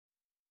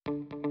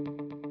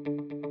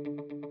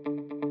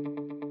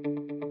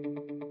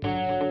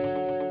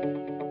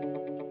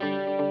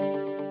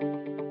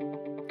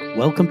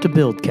Welcome to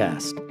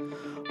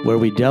Buildcast, where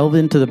we delve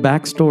into the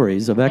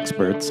backstories of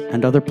experts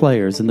and other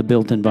players in the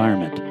built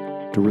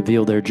environment to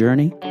reveal their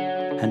journey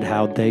and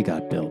how they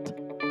got built.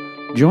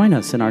 Join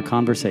us in our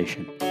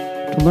conversation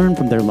to learn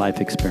from their life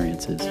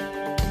experiences,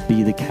 to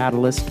be the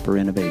catalyst for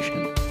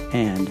innovation,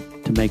 and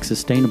to make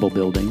sustainable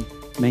building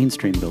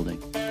mainstream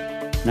building.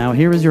 Now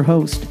here is your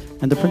host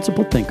and the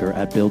principal thinker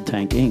at Build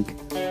Tank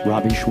Inc.,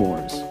 Robbie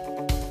Schwarz.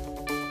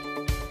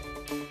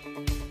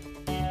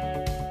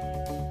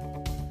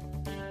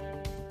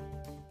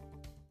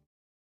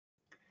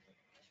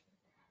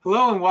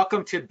 Hello and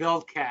welcome to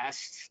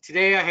Buildcast.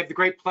 Today I have the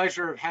great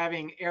pleasure of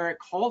having Eric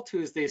Holt,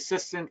 who is the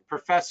assistant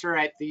professor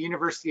at the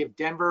University of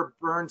Denver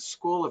Burns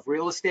School of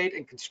Real Estate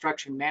and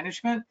Construction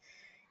Management.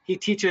 He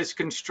teaches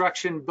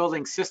construction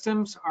building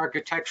systems,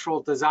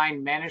 architectural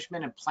design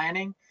management and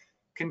planning,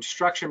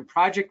 construction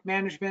project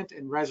management,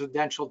 and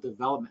residential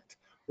development.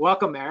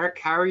 Welcome, Eric.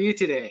 How are you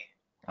today?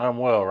 I'm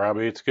well,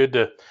 Robbie. It's good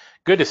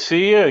to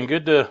see you and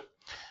good to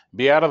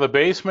be out of the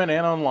basement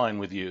and online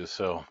with you.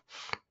 So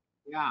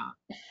yeah.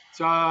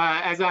 So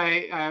as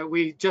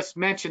we just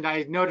mentioned,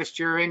 I noticed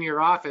you're in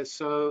your office.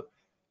 So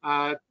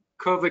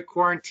COVID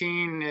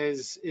quarantine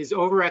is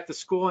over at the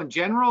school in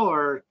general,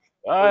 or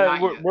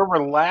we're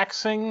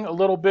relaxing a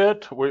little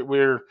bit.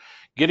 We're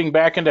getting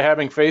back into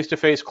having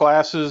face-to-face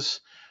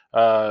classes.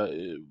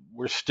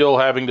 We're still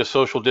having to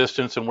social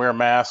distance and wear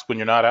masks when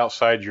you're not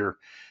outside your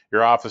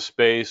office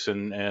space,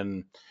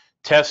 and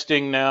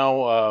testing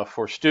now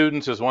for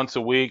students is once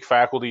a week.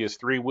 Faculty is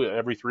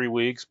every 3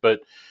 weeks, but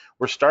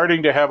we're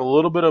starting to have a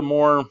little bit of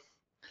more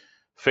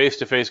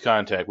face-to-face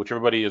contact, which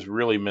everybody is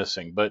really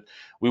missing. But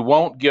we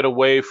won't get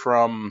away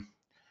from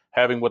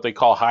having what they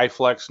call high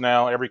flex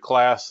now. Every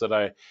class that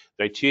I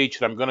teach,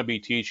 and I'm going to be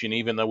teaching,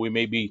 even though we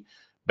may be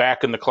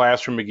back in the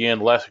classroom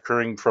again, less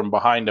occurring from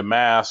behind a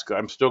mask,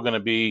 I'm still going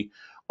to be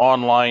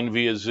online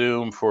via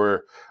Zoom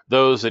for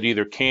those that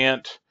either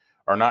can't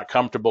or not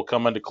comfortable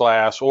coming to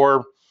class,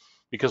 or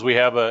because we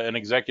have an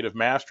executive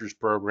master's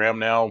program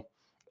now,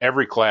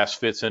 every class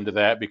fits into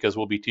that because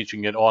we'll be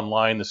teaching it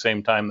online the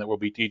same time that we'll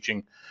be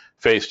teaching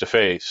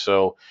face-to-face.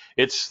 So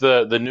it's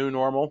the new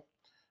normal.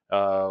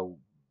 The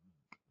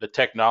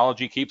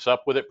technology keeps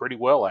up with it pretty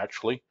well,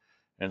 actually.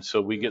 And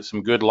so we get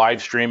some good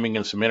live streaming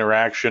and some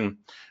interaction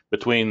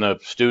between the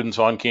students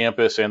on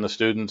campus and the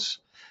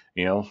students,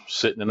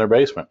 sitting in their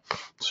basement.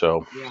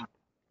 So yeah.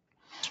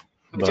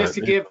 Just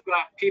to give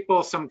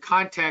people some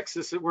context,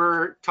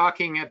 we're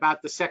talking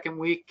about the second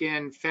week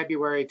in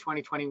February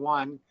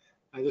 2021.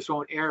 This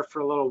won't air for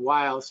a little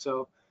while,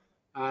 so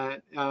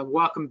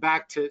welcome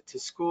back to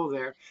school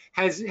there.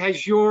 Has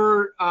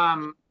your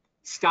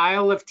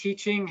style of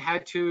teaching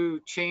had to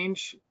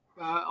change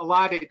a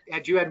lot?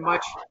 Had you had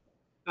much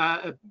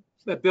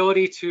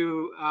ability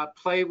to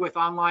play with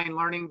online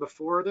learning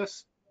before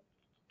this?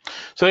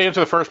 So to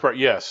answer the first part,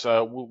 yes.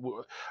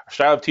 Our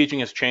style of teaching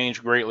has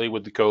changed greatly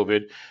with the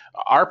COVID.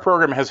 Our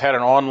program has had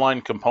an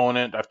online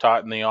component. I've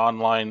taught in the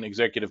online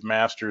executive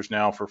masters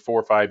now for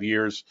 4 or 5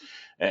 years.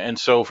 And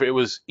so it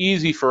was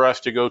easy for us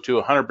to go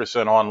to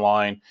 100%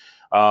 online.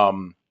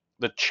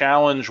 The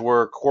challenge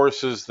were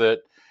courses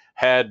that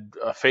had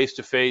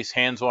face-to-face,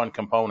 hands-on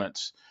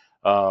components.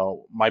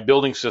 My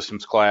building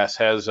systems class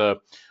has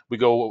we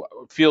go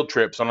field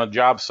trips on a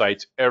job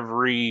sites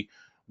every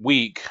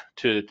week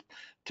to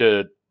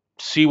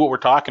see what we're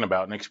talking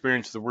about and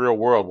experience the real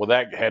world. Well,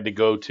 that had to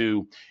go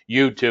to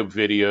YouTube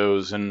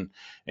videos,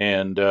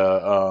 and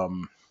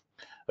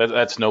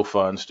that's no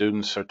fun.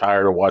 Students are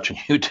tired of watching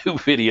YouTube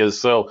videos.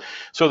 So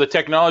the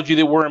technology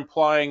that we're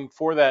employing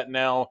for that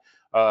now,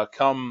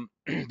 come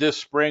this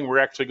spring, we're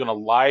actually going to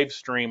live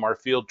stream our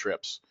field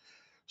trips.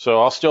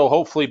 So I'll still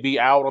hopefully be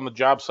out on the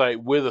job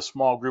site with a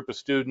small group of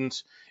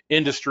students.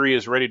 Industry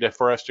is ready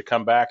for us to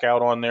come back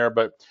out on there,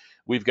 but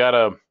we've got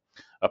a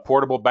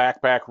portable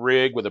backpack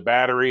rig with a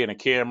battery and a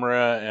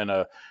camera and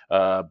a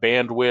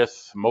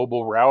bandwidth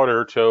mobile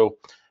router to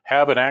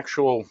have an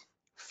actual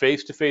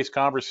face-to-face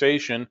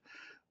conversation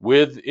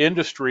with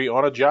industry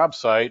on a job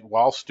site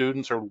while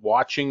students are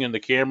watching in the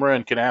camera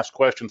and can ask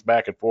questions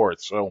back and forth.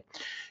 So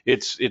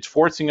it's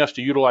forcing us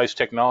to utilize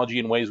technology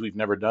in ways we've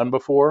never done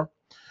before.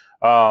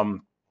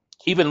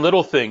 Even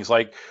little things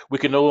like we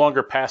can no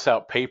longer pass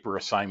out paper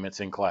assignments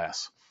in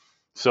class.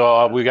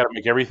 So we got to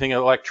make everything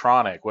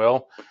electronic.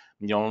 Well,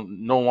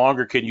 no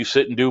longer can you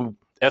sit and do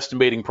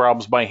estimating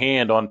problems by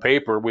hand on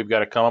paper. We've got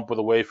to come up with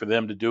a way for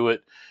them to do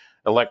it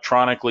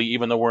electronically,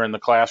 even though we're in the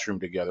classroom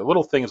together.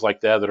 Little things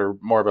like that are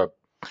more of a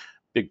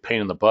big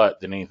pain in the butt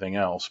than anything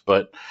else.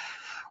 But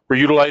we're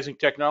utilizing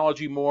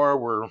technology more.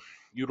 We're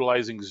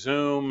utilizing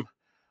Zoom,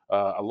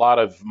 a lot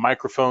of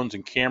microphones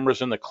and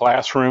cameras in the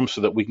classroom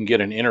so that we can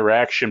get an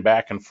interaction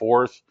back and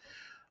forth.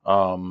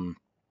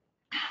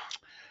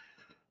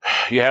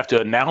 You have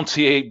to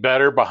enunciate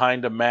better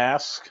behind a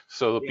mask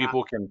so that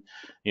people can,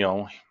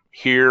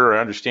 hear or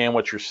understand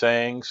what you're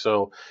saying.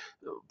 So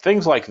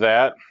things like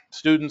that.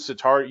 Students,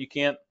 it's hard. You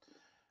can't,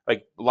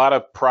 like a lot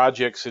of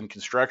projects in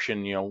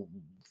construction,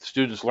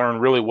 students learn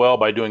really well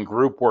by doing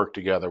group work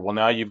together. Well,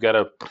 now you've got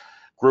to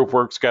group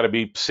work's got to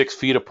be 6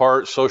 feet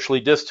apart,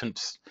 socially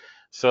distanced.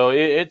 So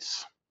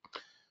it's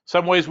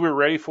some ways we're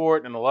ready for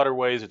it, and in a lot of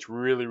ways it's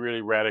really,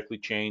 really radically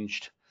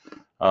changed.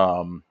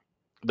 Um,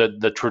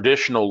 the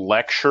traditional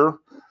lecture,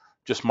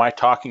 just my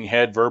talking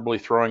head verbally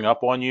throwing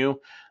up on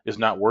you, is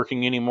not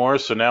working anymore.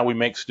 So now we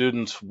make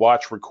students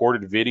watch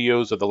recorded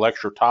videos of the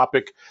lecture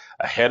topic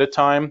ahead of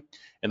time,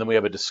 and then we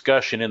have a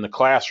discussion in the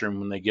classroom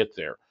when they get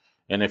there.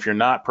 And if you're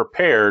not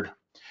prepared,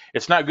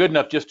 it's not good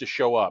enough just to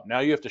show up.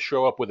 Now you have to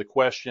show up with a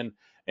question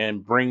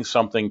and bring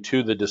something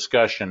to the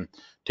discussion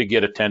to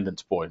get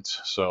attendance points.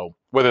 So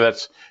whether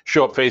that's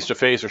show up face to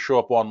face or show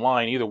up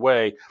online, either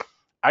way,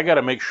 I got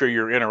to make sure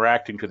you're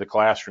interacting to the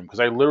classroom,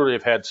 because I literally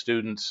have had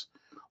students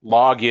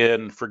log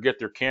in, forget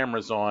their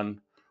cameras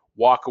on,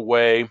 walk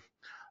away.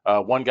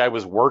 One guy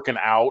was working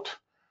out,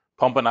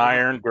 pumping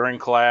iron during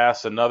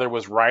class. Another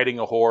was riding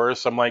a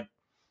horse. I'm like,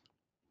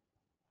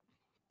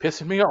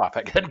 pissing me off.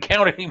 I can't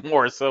count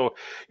anymore. So,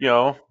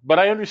 but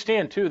I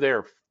understand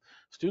too,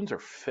 students are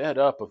fed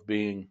up of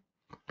being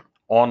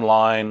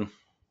online.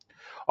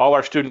 All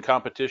our student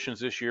competitions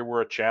this year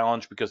were a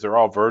challenge because they're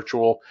all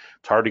virtual.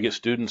 It's hard to get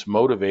students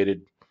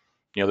motivated.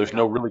 There's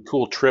no really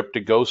cool trip to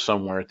go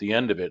somewhere at the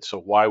end of it. So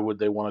why would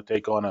they want to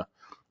take on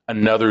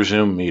another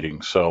Zoom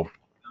meeting? So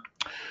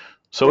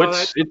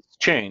it's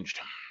changed.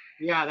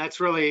 Yeah,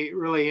 that's really,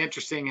 really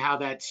interesting how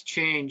that's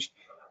changed.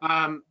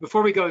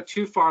 Before we go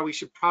too far, we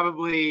should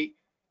probably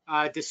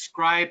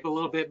describe a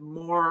little bit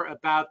more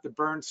about the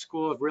Burns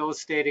School of Real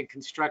Estate and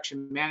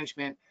Construction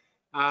Management.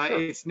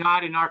 Sure. It's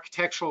not an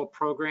architectural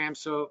program,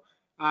 so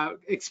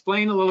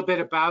explain a little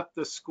bit about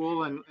the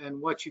school and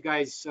what you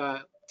guys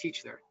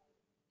teach there.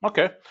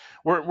 Okay,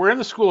 we're in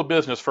the School of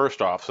Business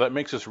first off, so that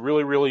makes us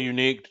really, really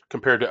unique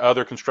compared to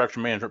other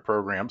construction management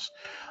programs.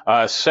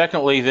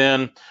 Secondly,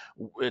 then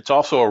it's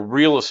also a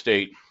real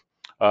estate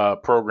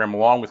program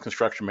along with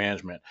construction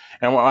management,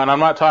 and I'm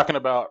not talking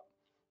about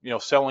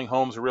selling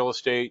homes or real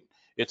estate.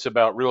 It's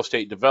about real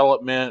estate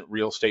development,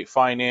 real estate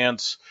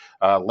finance,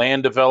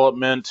 land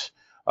development,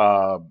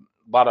 a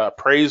lot of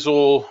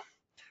appraisal,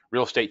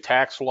 real estate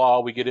tax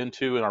law we get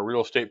into in our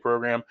real estate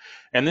program,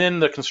 and then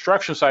the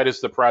construction side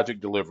is the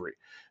project delivery.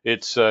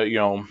 It's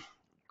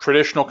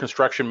traditional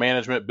construction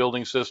management,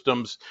 building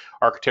systems,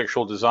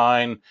 architectural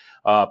design,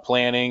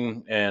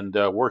 planning, and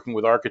working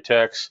with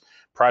architects,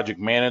 project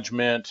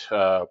management,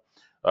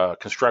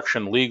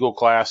 construction legal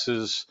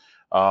classes.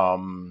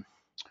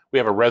 We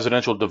have a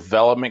residential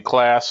development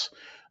class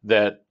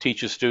that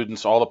teaches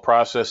students all the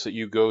process that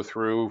you go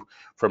through,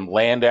 from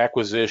land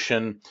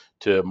acquisition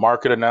to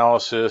market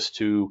analysis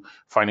to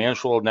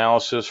financial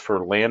analysis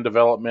for land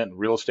development and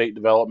real estate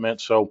development.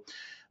 So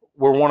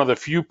we're one of the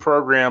few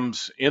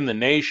programs in the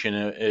nation,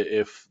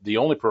 if the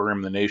only program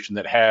in the nation,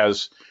 that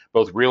has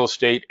both real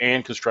estate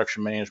and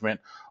construction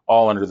management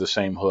all under the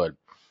same hood.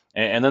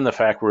 And then the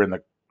fact we're in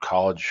the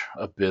College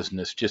of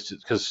Business, just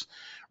because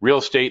real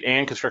estate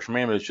and construction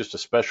management is just a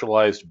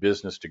specialized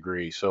business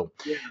degree. So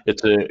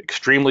It's an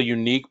extremely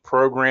unique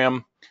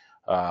program.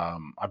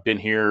 I've been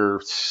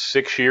here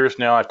 6 years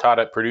now. I taught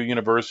at Purdue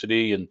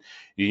University and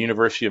the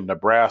University of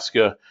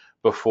Nebraska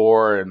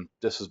before, and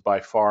this is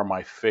by far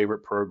my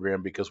favorite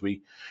program because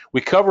we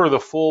cover the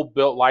full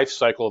built life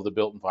cycle of the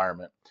built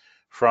environment,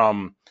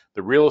 from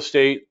the real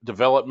estate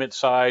development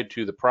side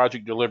to the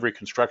project delivery,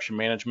 construction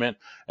management,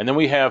 and then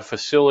we have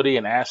facility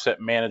and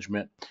asset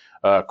management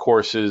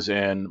courses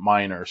and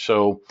minors.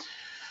 So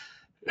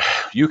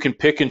you can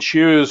pick and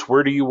choose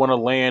where do you want to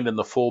land in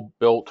the full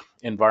built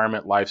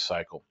environment life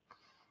cycle.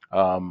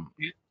 We're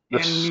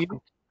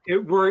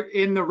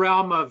in the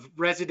realm of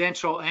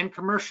residential and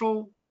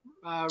commercial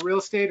real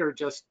estate, or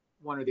just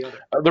one or the other?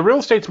 The real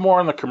estate's more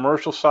on the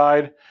commercial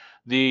side.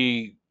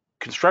 The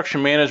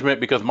construction management,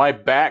 because my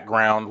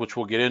background, which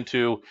we'll get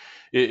into,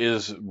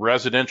 is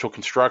residential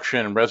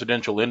construction and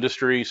residential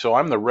industry. So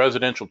I'm the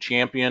residential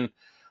champion.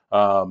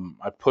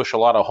 I push a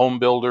lot of home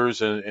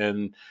builders,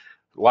 and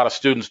a lot of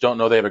students don't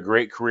know they have a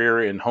great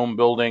career in home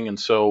building. And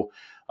so,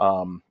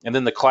 and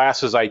then the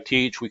classes I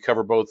teach, we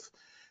cover both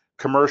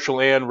commercial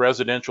and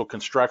residential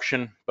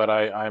construction, but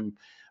I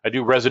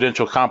do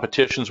residential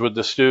competitions with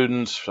the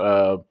students.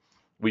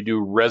 We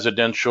do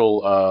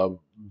residential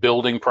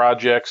building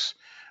projects.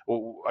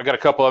 I got a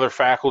couple other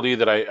faculty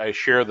that I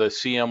share the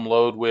CM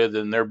load with,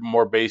 and they're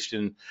more based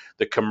in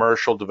the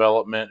commercial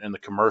development and the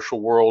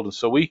commercial world. And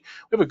so we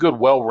have a good,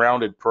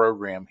 well-rounded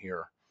program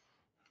here.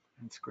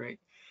 That's great.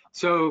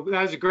 So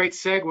that was a great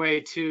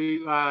segue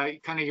to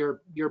kind of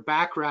your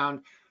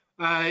background.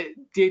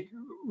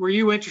 Were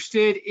you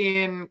interested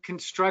in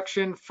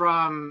construction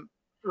from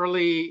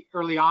early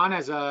on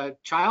as a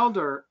child,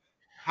 or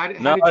how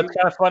did No, you? it's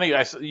kind of funny.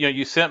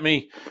 You sent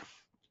me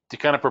to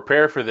kind of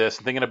prepare for this,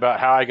 and thinking about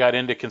how I got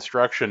into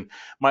construction.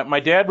 My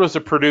dad was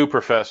a Purdue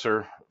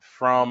professor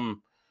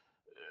from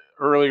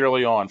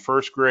early on,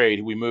 first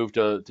grade. We moved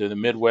to the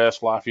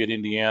Midwest, Lafayette,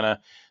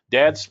 Indiana.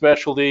 Dad's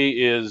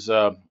specialty is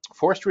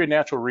forestry and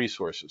natural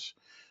resources.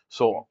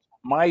 So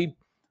my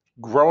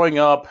growing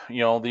up,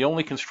 the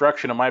only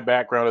construction in my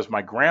background is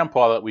my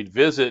grandpa that we'd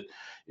visit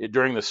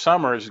during the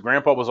summers,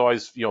 Grandpa was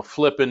always,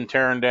 flipping,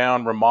 tearing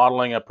down,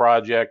 remodeling a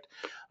project.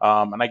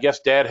 And I guess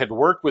Dad had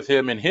worked with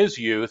him in his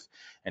youth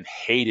and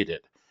hated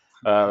it.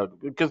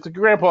 Because the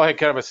Grandpa had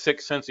kind of a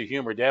sick sense of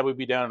humor. Dad would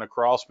be down in a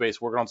crawl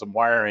space working on some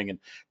wiring, and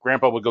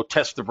Grandpa would go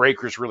test the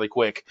breakers really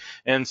quick.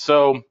 And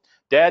so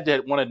Dad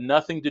wanted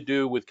nothing to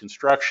do with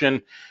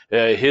construction.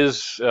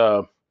 His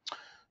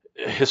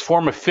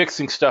form of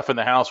fixing stuff in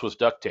the house was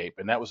duct tape,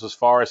 and that was as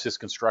far as his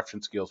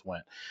construction skills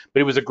went. But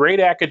he was a great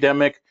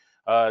academic,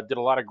 did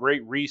a lot of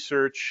great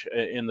research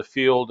in the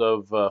field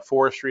of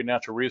forestry and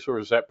natural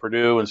resources at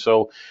Purdue. And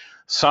so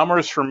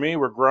summers for me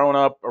were growing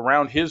up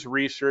around his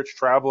research,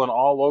 traveling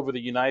all over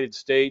the United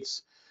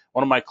States.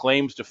 One of my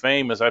claims to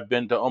fame is I've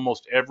been to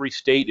almost every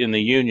state in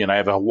the Union. I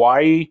have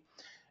Hawaii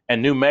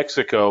and New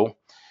Mexico,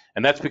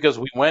 and that's because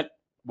we went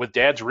with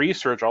Dad's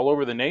research all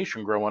over the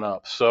nation growing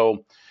up.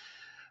 So,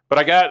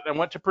 but I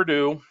went to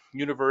Purdue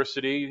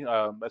University.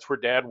 That's where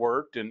Dad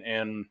worked,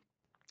 and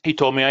he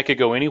told me I could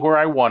go anywhere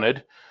I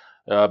wanted,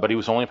 but he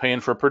was only paying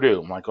for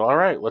Purdue. I'm like, all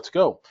right, let's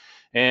go.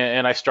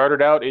 And I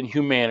started out in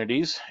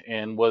humanities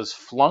and was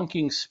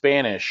flunking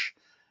Spanish,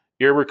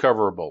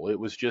 irrecoverable. It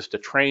was just a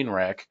train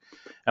wreck.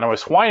 And I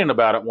was whining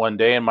about it one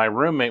day, and my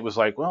roommate was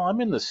like, well,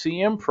 I'm in the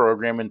CM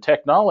program in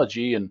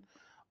technology, and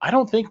I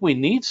don't think we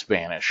need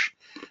Spanish.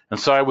 And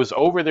so I was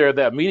over there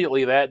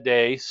immediately that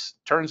day.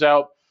 Turns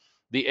out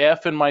the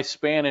F in my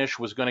Spanish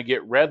was going to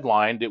get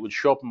redlined. It would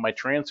show up in my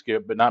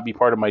transcript, but not be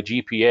part of my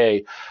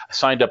GPA. I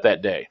signed up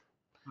that day.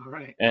 All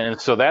right.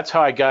 And so that's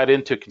how I got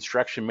into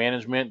construction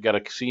management, got a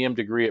CM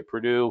degree at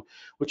Purdue,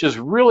 which is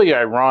really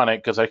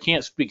ironic because I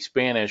can't speak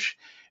Spanish,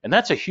 and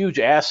that's a huge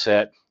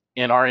asset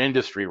in our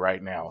industry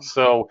right now.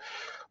 So,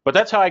 but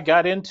that's how I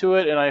got into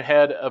it, and I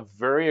had a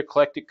very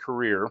eclectic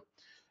career.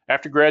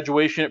 After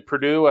graduation at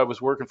Purdue, I was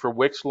working for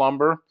Wicks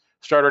Lumber.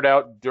 Started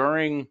out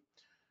during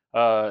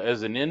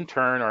as an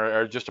intern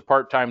or just a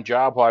part-time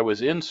job while I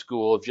was in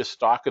school of just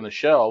stocking the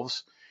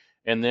shelves.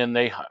 And then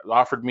they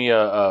offered me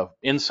a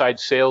inside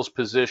sales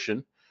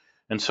position.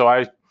 And so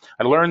I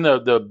learned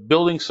the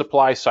building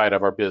supply side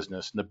of our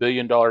business and the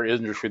billion-dollar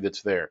industry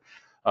that's there.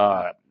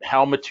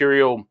 How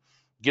material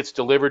gets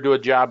delivered to a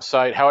job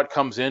site, how it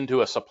comes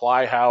into a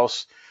supply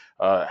house,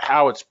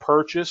 how it's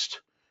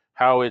purchased,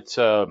 how it's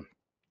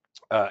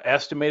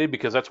estimated,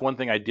 because that's one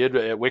thing I did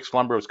at Wicks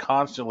Lumber, was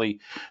constantly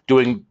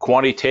doing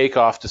quantity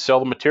takeoff to sell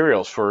the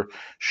materials for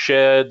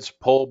sheds,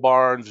 pole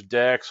barns,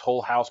 decks,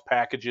 whole house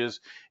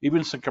packages,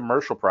 even some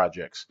commercial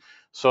projects.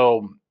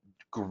 So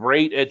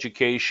great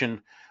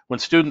education. When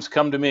students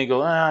come to me and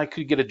go, I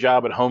could get a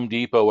job at Home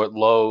Depot, at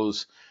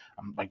Lowe's,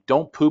 I'm like,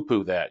 don't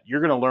poo-poo that.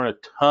 You're going to learn a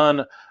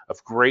ton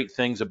of great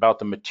things about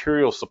the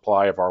material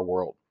supply of our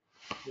world.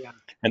 Yeah.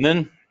 And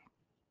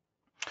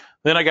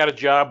then I got a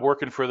job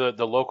working for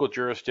the local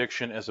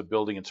jurisdiction as a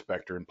building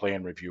inspector and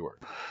plan reviewer.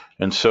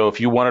 And so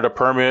if you wanted a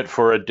permit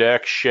for a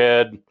deck,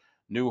 shed,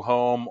 new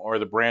home, or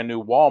the brand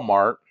new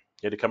Walmart,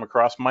 you had to come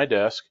across my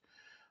desk.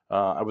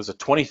 I was a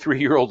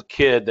 23-year-old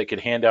kid that could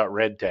hand out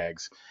red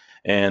tags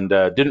and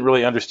didn't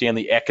really understand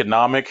the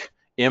economic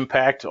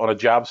impact on a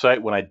job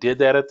site when I did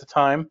that at the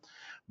time,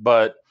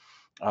 but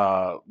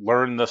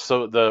learned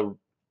the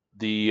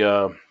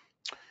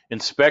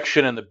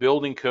inspection and the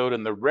building code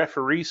and the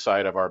referee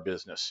side of our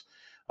business.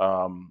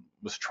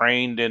 Was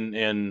trained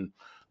in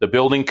the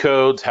building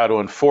codes, how to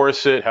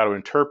enforce it, how to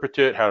interpret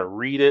it, how to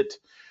read it.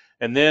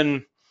 And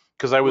then,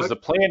 because I was the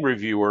plan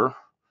reviewer,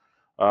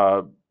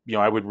 I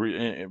would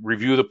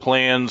review the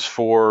plans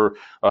for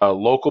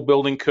local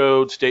building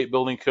code, state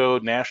building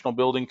code, national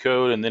building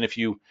code. And then if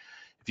you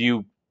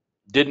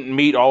didn't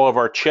meet all of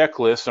our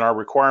checklists and our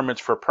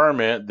requirements for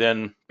permit,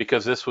 then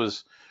because this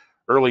was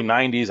early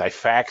 90s, I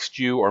faxed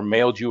you or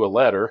mailed you a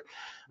letter.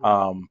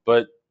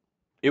 But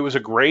it was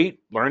a great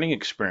learning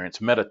experience.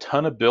 Met a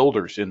ton of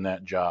builders in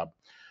that job.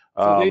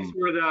 So these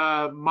were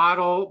the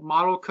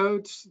model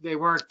codes. They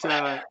weren't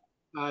the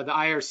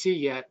IRC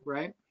yet,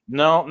 right?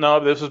 No,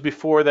 this was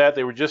before that.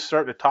 They were just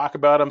starting to talk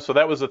about them. So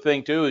that was the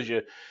thing too, is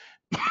you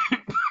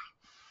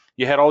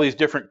had all these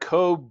different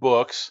code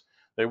books.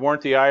 They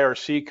weren't the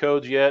IRC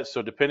codes yet.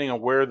 So depending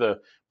on where the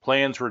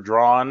plans were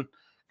drawn,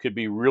 could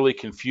be really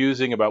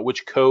confusing about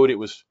which code it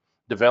was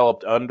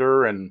developed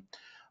under. And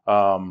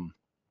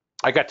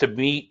I got to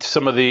meet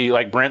some of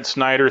like Brent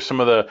Snyder, some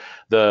of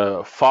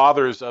the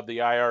fathers of the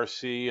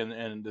IRC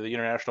and the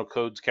International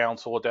Codes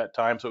Council at that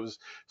time. So it was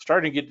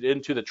starting to get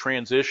into the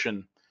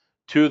transition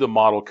to the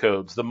model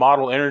codes. The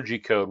Model Energy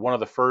Code, one of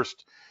the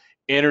first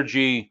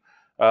energy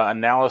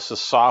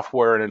analysis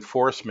software and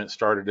enforcement,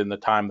 started in the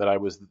time that I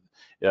was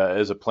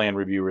as a plan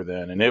reviewer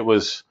then. And it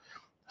was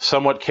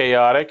somewhat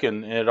chaotic,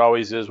 and it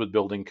always is with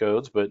building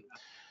codes. But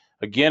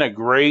again, a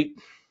great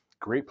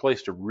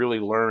place to really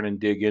learn and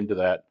dig into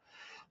that.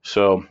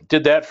 So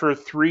did that for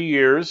 3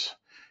 years.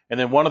 And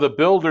then one of the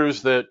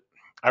builders that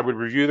I would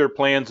review their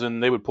plans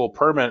and they would pull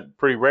permit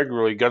pretty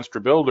regularly, Gunster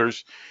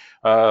Builders,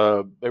 they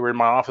were in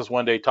my office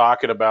one day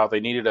talking about they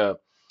needed a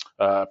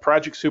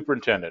project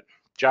superintendent,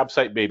 job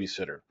site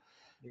babysitter.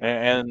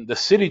 And the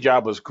city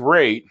job was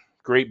great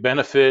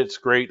benefits,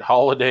 great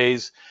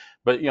holidays,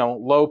 but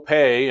low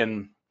pay,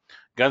 and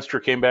Gunster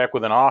came back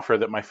with an offer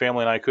that my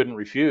family and I couldn't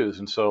refuse.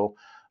 And so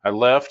I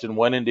left and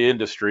went into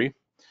industry.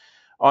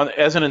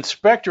 As an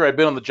inspector, I'd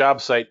been on the job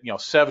site,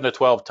 7 to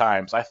 12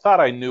 times. I thought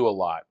I knew a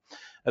lot.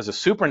 As a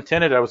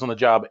superintendent, I was on the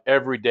job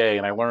every day,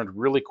 and I learned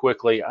really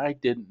quickly I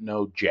didn't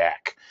know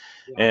jack.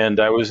 Yeah. And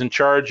I was in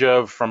charge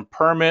of, from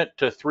permit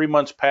to 3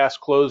 months past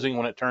closing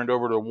when it turned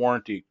over to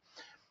warranty,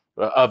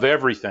 of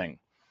everything: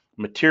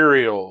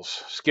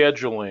 materials,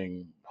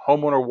 scheduling,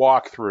 homeowner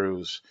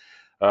walkthroughs,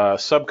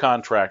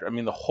 subcontract. I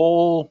mean, the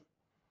whole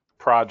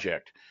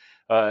project.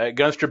 At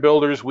Gunster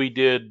Builders, we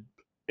did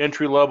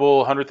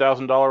entry-level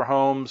 $100,000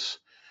 homes,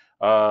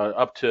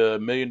 up to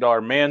 $1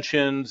 million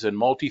mansions and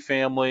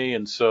multifamily,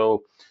 and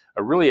so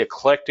a really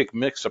eclectic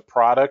mix of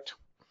product.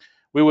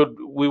 We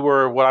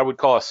were what I would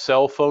call a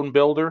cell phone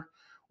builder.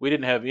 We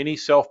didn't have any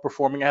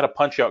self-performing. I had a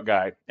punch-out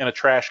guy and a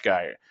trash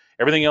guy.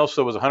 Everything else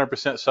though was 100%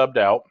 subbed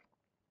out.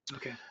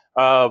 Okay.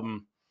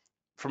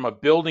 From a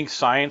building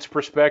science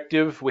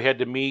perspective, we had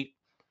to meet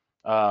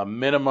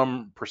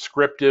minimum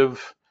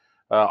prescriptive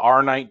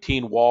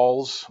R19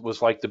 walls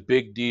was like the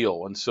big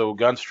deal. And so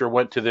Gunster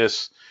went to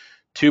this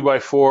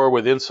 2x4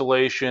 with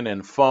insulation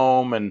and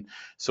foam. And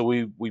so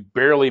we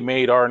barely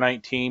made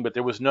R19, but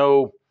there were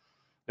no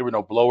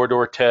blower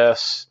door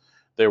tests.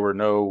 There were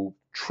no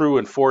true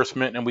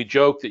enforcement. And we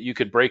joked that you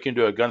could break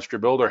into a Gunster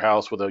builder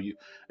house with a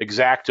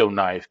X-Acto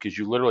knife because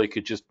you literally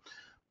could just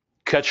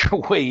cut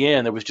your way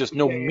in. There was just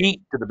no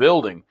meat to the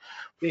building.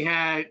 They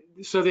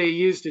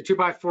used a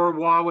 2x4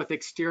 wall with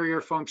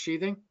exterior foam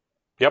sheathing?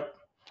 Yep.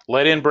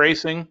 Lead-in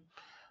bracing,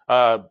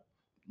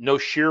 no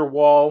shear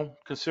wall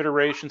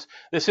considerations.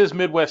 This is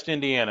Midwest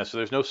Indiana, so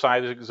there's no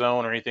seismic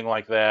zone or anything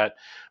like that.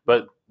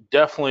 But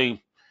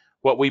definitely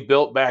what we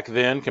built back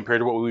then compared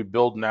to what we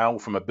build now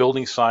from a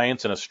building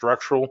science and a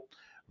structural,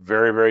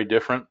 very, very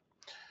different.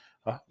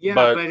 But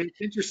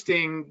it's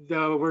interesting,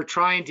 though, we're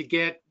trying to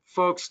get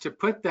folks to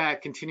put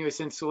that continuous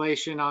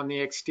insulation on the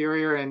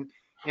exterior, and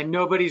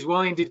nobody's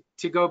willing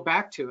to go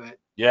back to it.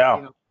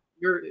 Yeah.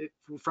 You're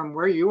from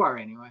where you are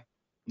anyway.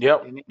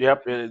 Yep.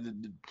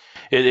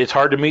 It's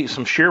hard to meet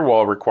some shear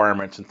wall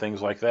requirements and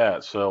things like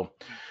that. So,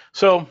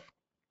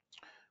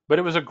 but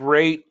it was a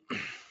great,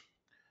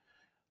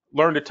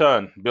 learned a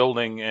ton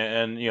building,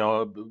 and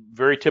a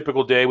very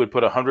typical day would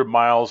put 100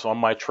 miles on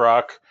my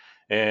truck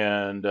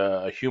and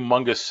a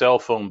humongous cell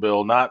phone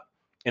bill, not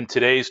in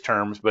today's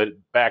terms, but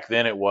back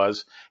then it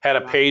was. Had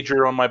a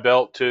pager on my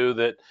belt too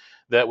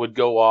that would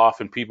go off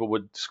and people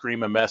would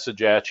scream a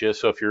message at you.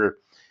 So if you're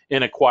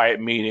in a quiet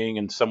meeting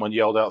and someone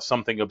yelled out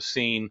something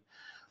obscene,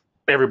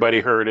 everybody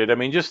heard it. I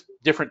mean, just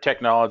different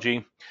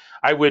technology.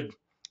 I would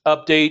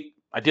update.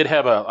 I did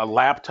have a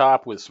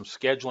laptop with some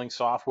scheduling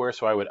software,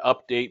 so I would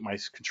update my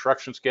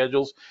construction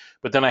schedules,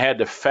 but then I had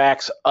to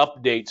fax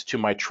updates to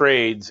my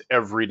trades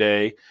every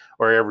day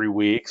or every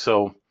week.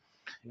 So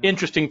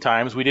interesting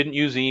times. We didn't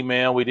use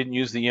email. We didn't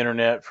use the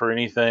internet for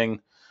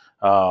anything.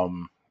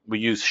 We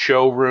used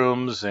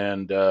showrooms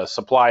and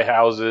supply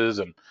houses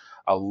and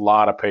a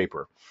lot of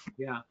paper.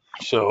 Yeah.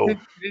 So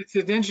it's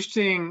an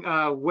interesting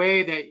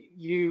way that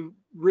you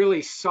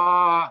really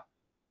saw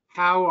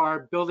how our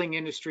building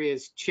industry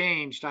has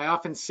changed. I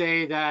often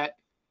say that,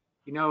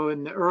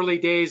 in the early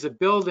days of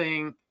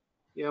building,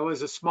 it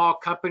was a small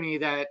company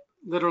that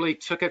literally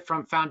took it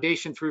from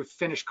foundation through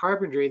finished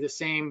carpentry, the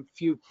same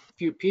few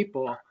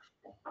people.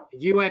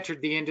 You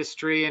entered the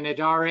industry and it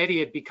already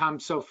had become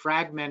so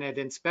fragmented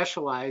and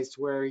specialized,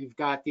 where you've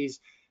got these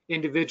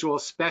individual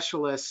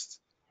specialists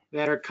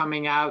that are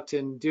coming out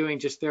and doing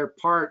just their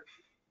part.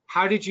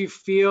 How did you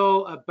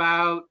feel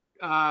about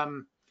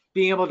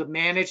being able to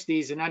manage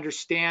these and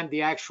understand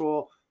the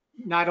actual,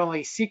 not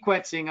only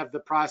sequencing of the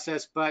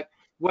process, but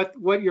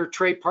what your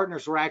trade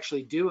partners were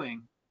actually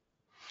doing?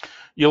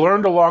 You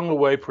learned along the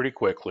way pretty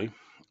quickly.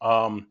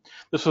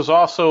 This was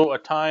also a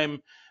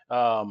time,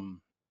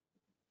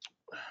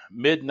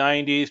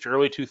 mid-90s to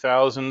early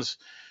 2000s,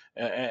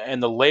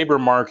 and the labor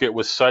market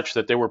was such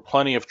that there were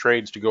plenty of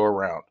trades to go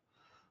around.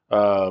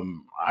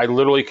 I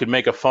literally could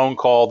make a phone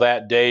call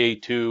that day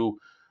to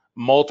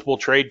multiple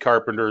trade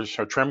carpenters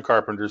or trim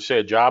carpenters, say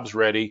a job's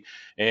ready,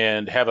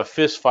 and have a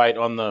fist fight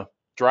on the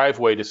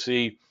driveway to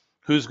see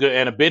who's going,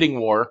 and a bidding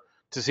war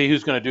to see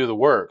who's going to do the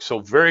work. So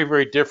very,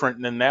 very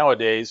different than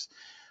nowadays.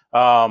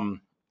 So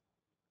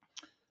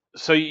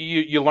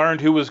you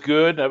learned who was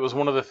good. That was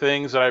one of the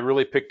things that I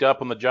really picked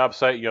up on the job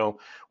site,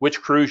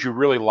 which crews you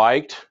really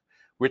liked,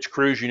 which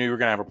crews you knew you were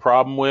going to have a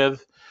problem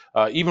with.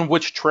 Even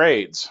which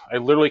trades. I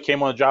literally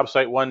came on the job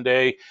site one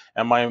day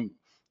and my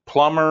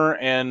plumber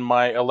and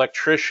my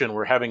electrician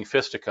were having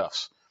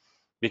fisticuffs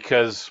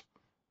because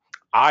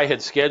I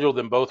had scheduled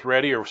them both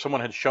ready, or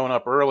someone had shown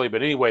up early.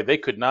 But anyway, they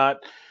could not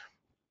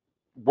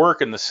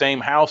work in the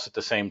same house at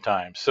the same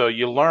time. So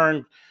you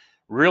learn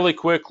really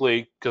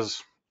quickly,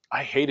 because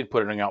I hated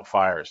putting out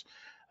fires.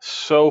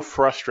 So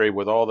frustrated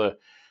with all the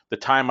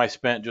time I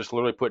spent just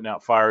literally putting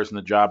out fires in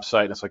the job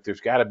site. And it's like,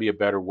 there's got to be a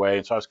better way.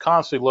 And so I was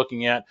constantly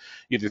looking at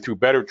either through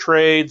better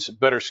trades,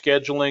 better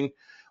scheduling.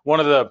 One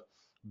of the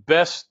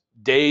best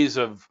days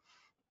of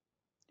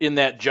in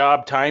that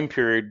job time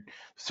period.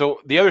 So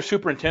the other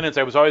superintendents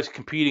I was always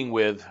competing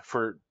with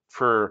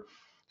for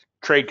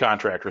trade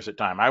contractors at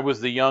the time. I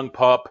was the young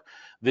pup.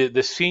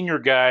 The senior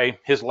guy,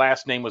 his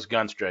last name was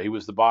Gunstra. He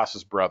was the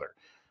boss's brother.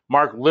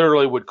 Mark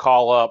literally would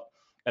call up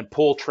and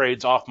pull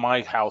trades off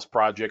my house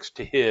projects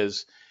to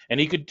his, and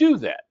he could do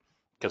that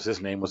because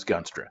his name was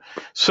Gunstra.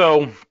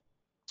 So,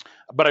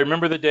 but I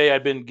remember the day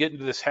I'd been getting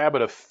to this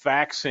habit of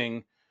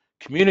faxing,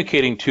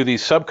 communicating to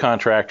these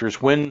subcontractors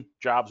when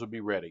jobs would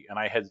be ready. And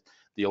I had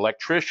the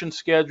electrician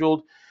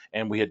scheduled,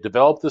 and we had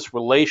developed this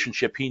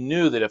relationship. He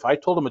knew that if I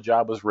told him a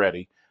job was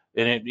ready,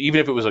 and even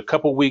if it was a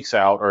couple weeks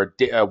out or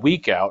a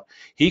week out,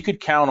 he could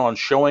count on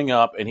showing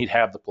up and he'd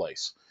have the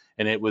place.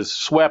 And it was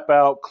swept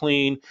out,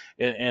 clean,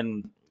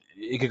 and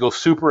it could go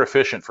super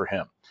efficient for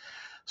him.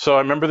 So I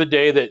remember the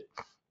day that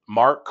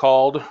Mark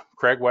called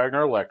Craig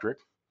Wagner Electric,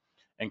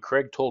 and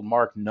Craig told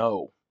Mark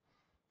no,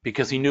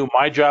 because he knew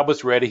my job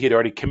was ready. He'd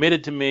already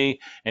committed to me,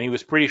 and he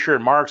was pretty sure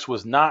Mark's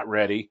was not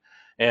ready.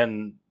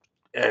 And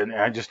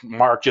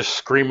Mark just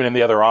screaming in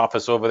the other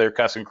office over there,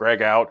 cussing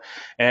Craig out,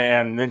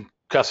 and then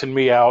cussing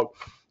me out.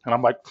 And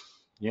I'm like,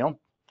 that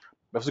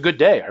was a good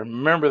day. I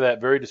remember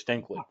that very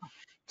distinctly.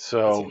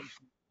 So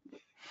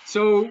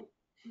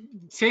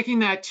taking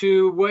that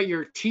to what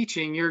you're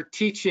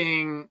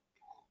teaching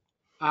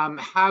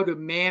how to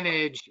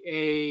manage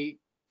a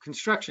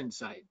construction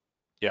site.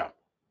 Yeah.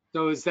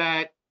 So is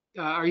that,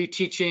 are you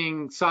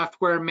teaching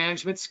software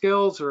management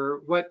skills,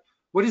 or what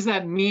does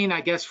that mean,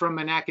 I guess, from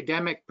an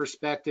academic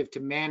perspective to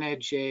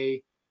manage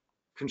a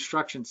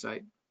construction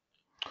site?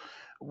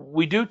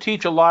 We do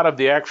teach a lot of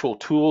the actual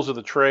tools of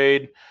the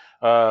trade,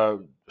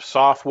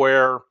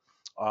 software,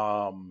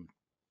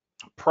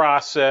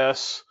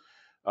 process,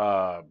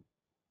 but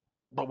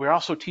we're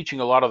also teaching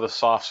a lot of the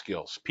soft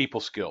skills,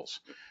 people skills,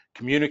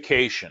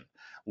 communication,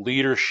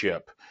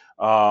 leadership.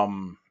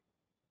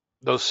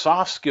 Those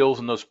soft skills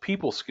and those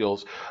people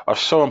skills are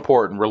so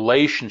important.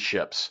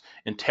 Relationships,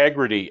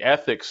 integrity,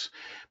 ethics,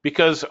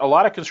 because a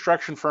lot of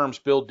construction firms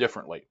build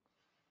differently.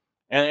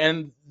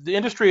 And the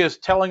industry is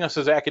telling us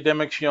as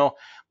academics,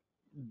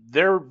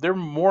 they're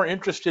more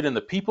interested in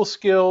the people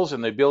skills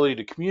and the ability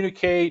to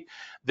communicate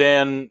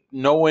than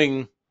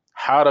knowing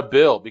how to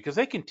build, because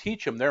they can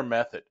teach them their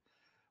method.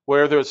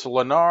 Whether it's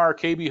Lennar,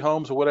 KB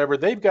Homes, or whatever,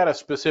 they've got a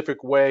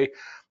specific way.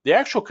 The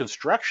actual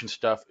construction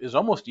stuff is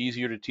almost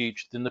easier to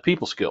teach than the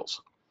people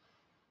skills.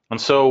 And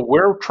so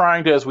we're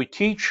trying to, as we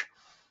teach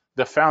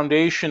the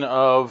foundation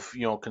of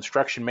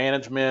construction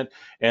management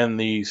and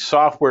the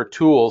software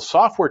tools,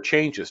 software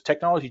changes,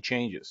 technology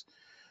changes.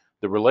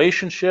 The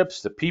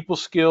relationships, the people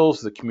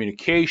skills, the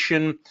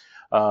communication,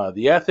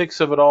 the ethics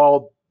of it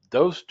all,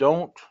 those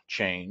don't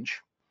change.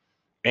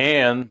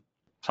 And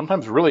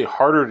sometimes really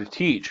harder to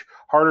teach,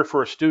 harder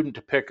for a student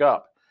to pick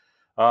up.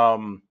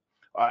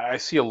 I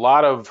see a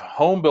lot of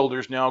home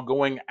builders now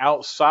going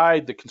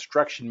outside the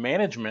construction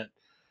management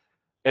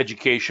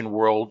education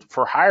world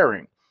for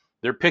hiring.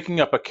 They're picking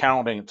up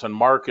accountants and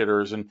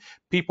marketers and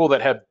people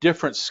that have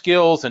different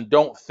skills and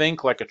don't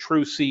think like a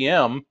true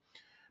CM,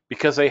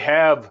 because they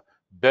have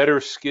better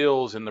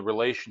skills in the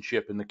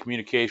relationship and the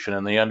communication,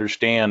 and they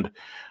understand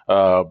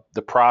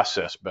the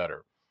process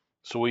better.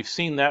 So we've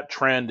seen that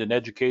trend in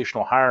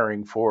educational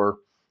hiring for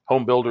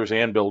home builders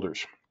and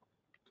builders.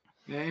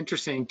 Yeah,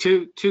 interesting.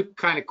 Two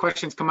kind of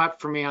questions come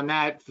up for me on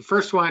that. The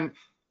first one,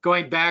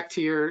 going back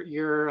to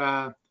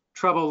your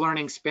trouble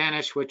learning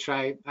Spanish, which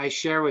I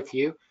share with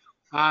you.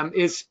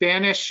 Is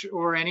Spanish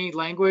or any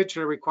language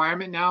a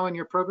requirement now in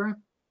your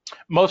program?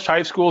 Most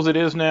high schools it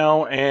is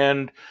now,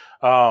 and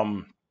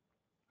but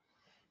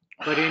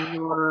in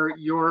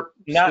your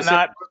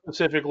not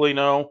specifically,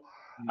 no.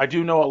 I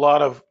do know a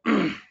lot of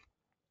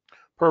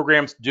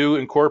programs do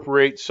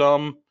incorporate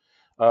some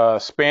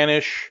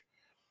Spanish.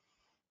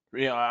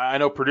 I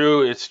know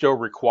Purdue, it's still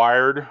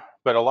required,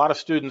 but a lot of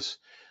students,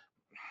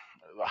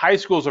 high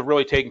schools have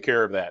really taken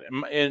care of that.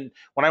 And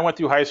when I went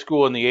through high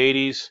school in the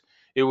 80s,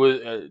 it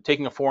was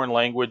taking a foreign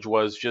language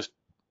was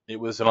it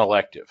was an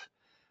elective.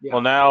 Yeah.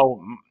 Well,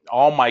 now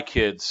all my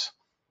kids,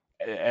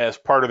 as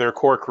part of their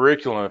core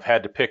curriculum, have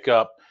had to pick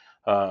up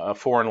a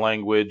foreign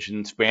language,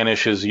 and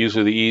Spanish is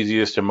usually the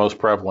easiest and most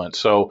prevalent.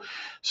 So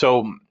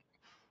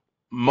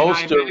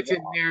most and I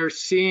imagine they're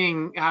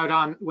seeing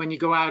when you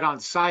go out on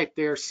site,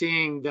 they're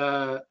seeing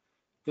the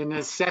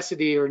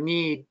necessity or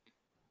need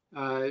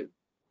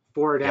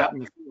for it out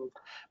in the field.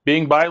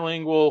 Being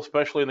bilingual,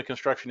 especially in the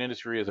construction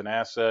industry, is an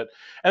asset.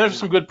 And there's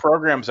some good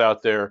programs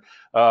out there.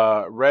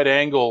 Red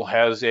Angle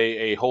has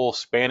a whole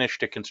Spanish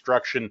to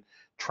construction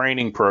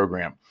training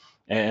program.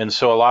 And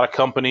so a lot of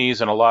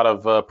companies and a lot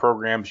of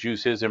programs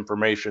use his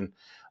information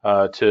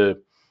and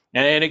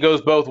it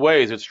goes both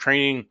ways. It's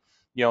training,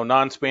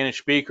 non-Spanish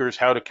speakers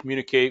how to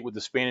communicate with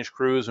the Spanish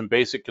crews in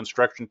basic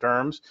construction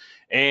terms,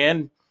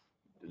 and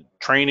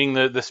training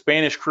the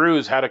Spanish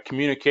crews how to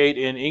communicate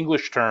in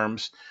English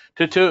terms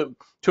to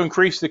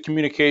increase the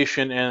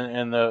communication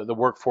and the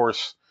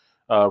workforce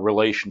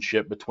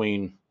relationship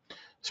between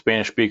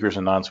Spanish speakers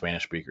and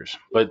non-Spanish speakers.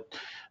 But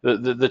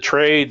the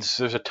trades,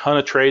 there's a ton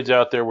of trades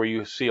out there where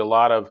you see a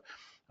lot of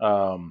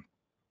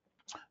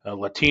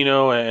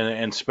Latino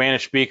and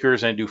Spanish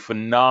speakers, and do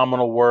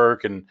phenomenal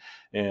work.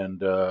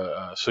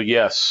 So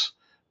yes,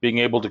 being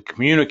able to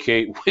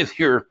communicate with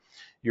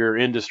your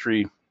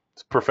industry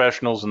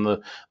professionals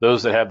and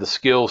those that have the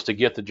skills to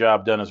get the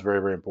job done is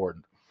very, very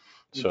important.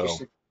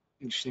 Interesting.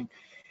 Interesting.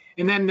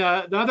 And then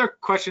the other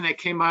question that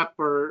came up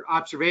or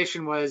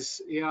observation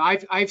was,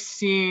 I've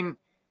seen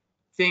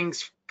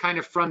things kind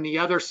of from the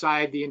other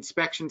side, the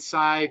inspection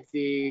side,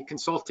 the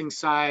consulting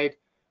side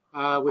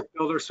with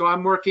builders. So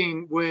I'm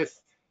working with,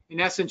 in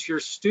essence, your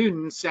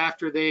students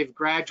after they've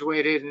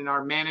graduated and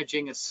are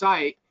managing a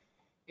site.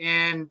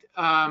 And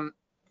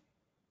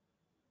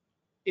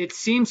it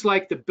seems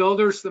like the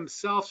builders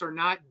themselves are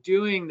not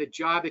doing the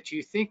job that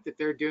you think that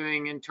they're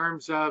doing in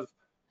terms of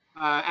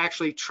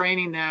actually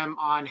training them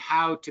on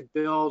how to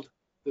build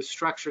the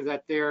structure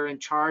that they're in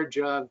charge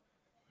of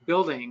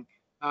building.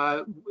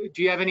 Do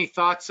you have any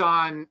thoughts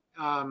on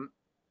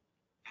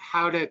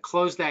how to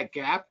close that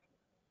gap?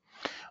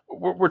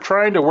 We're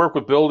trying to work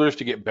with builders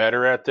to get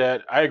better at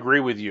that. I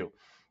agree with you.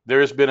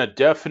 There's been a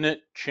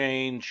definite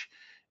change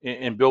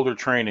in builder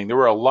training. There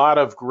were a lot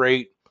of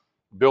great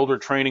builder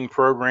training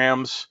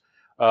programs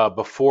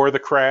before the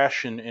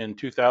crash in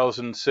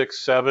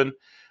 2006-7,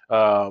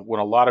 when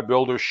a lot of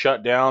builders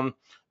shut down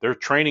their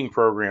training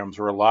programs.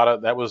 Were a lot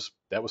of that was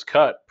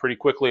cut pretty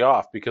quickly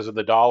off because of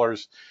the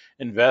dollars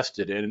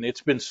invested, and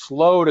it's been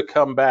slow to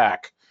come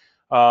back.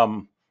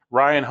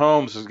 Ryan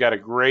Homes has got a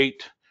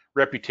great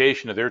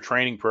reputation of their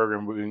training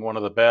program being one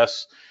of the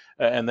best,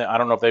 and I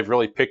don't know if they've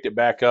really picked it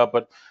back up,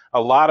 but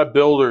a lot of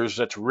builders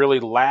that's really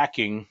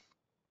lacking.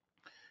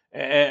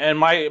 And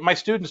my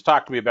students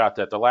talk to me about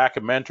that, the lack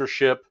of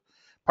mentorship.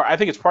 I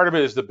think it's part of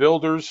it is the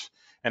builders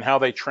and how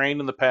they trained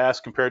in the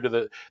past compared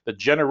to the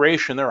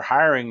generation they're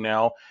hiring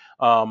now,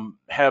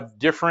 have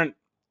different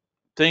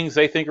things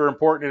they think are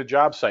important in a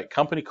job site.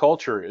 Company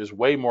culture is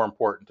way more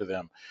important to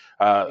them.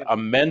 A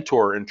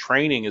mentor and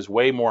training is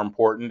way more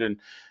important,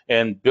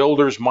 and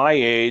builders my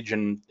age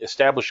and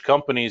established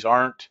companies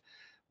aren't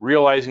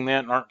realizing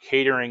that and aren't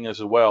catering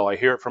as well. I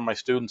hear it from my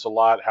students a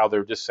lot, how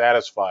they're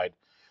dissatisfied.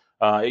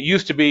 It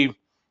used to be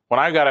when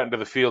I got out into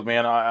the field,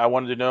 man, I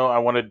wanted to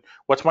know,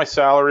 what's my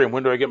salary and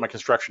when do I get my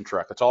construction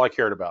truck? That's all I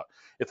cared about.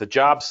 If the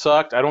job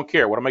sucked, I don't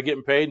care. What am I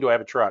getting paid? Do I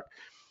have a truck?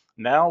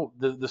 Now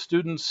the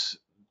students,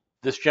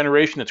 this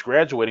generation that's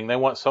graduating, they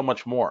want so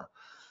much more.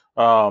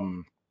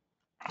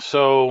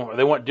 So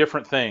they want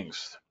different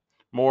things.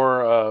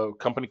 More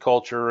company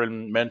culture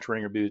and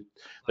mentoring would be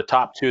the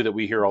top two that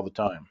we hear all the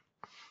time.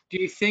 Do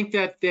you think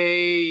that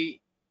they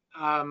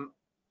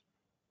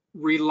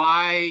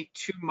rely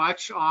too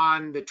much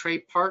on the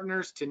trade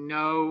partners to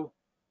know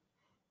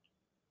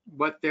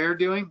what they're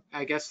doing?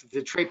 I guess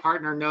the trade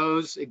partner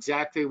knows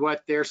exactly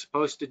what they're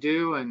supposed to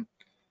do and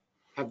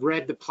have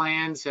read the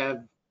plans,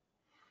 and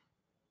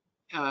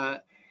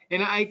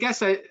I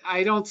guess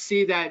I don't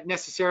see that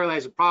necessarily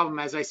as a problem,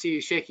 as I see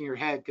you shaking your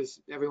head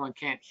because everyone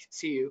can't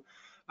see you.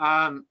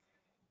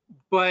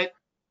 But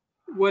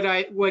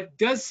what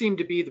does seem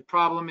to be the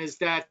problem is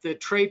that the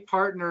trade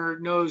partner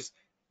knows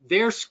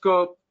their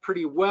scope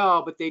pretty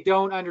well, but they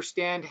don't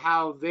understand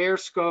how their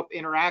scope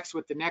interacts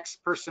with the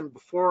next person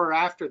before or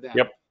after them.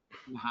 Yep.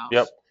 In the house.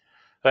 Yep.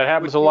 That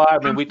happens a lot. I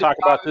mean, we talk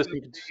about this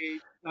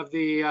of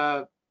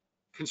the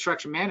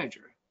construction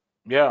manager.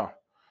 Yeah.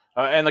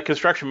 And the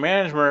construction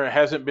manager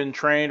hasn't been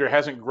trained or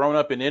hasn't grown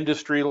up in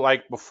industry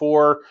like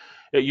before.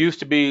 It used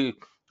to be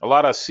a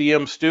lot of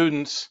CM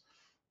students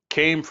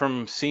came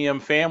from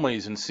CM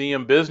families and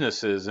CM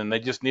businesses, and they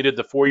just needed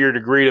the 4-year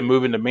degree to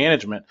move into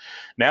management.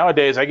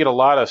 Nowadays, I get a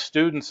lot of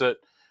students that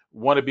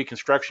want to be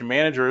construction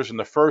managers, and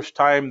the first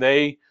time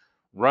they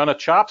run a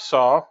chop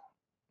saw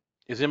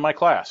is in my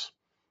class.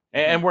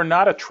 And we're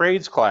not a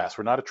trades class.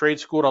 We're not a trade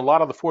school, and a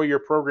lot of the 4-year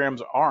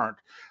programs aren't.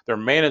 They're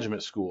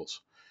management schools.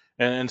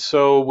 And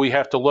so we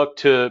have to look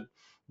to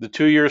the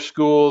 2-year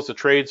schools, the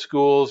trade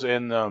schools,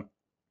 and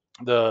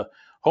the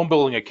home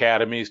building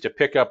academies to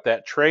pick up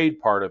that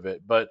trade part of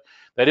it. But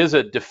that is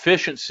a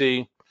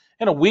deficiency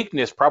and a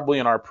weakness probably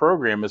in our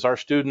program, is our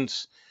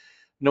students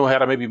know how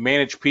to maybe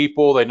manage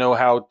people, they know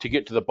how to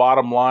get to the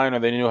bottom line, or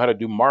they know how to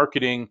do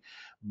marketing.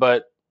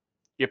 But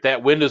if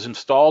that window's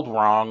installed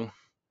wrong,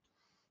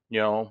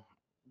 I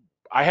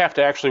have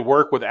to actually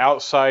work with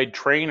outside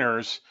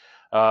trainers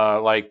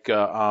like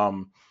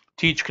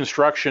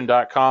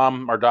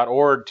teachconstruction.com or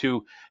 .org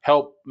to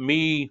help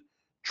me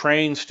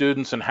train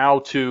students in how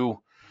to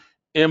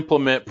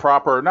implement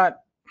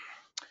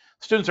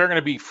students aren't going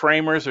to be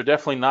framers. They're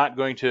definitely not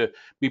going to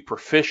be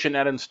proficient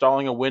at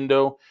installing a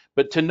window,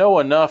 but to know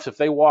enough if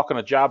they walk on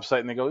a job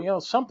site and they go,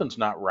 something's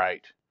not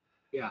right.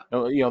 Yeah.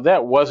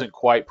 That wasn't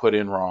quite put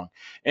in wrong.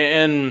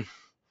 And,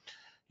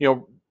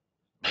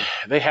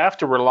 they have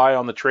to rely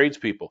on the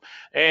tradespeople.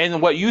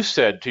 And what you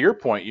said, to your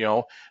point,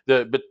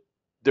 but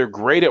they're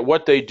great at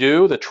what they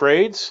do, the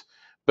trades,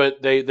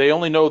 but they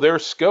only know their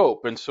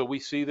scope. And so we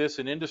see this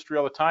in industry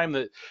all the time,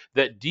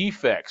 that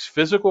defects,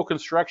 physical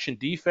construction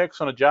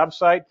defects on a job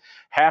site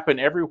happen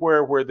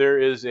everywhere where there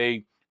is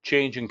a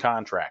change in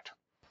contract.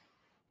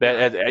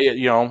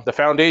 The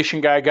foundation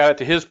guy got it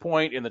to his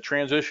point in the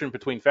transition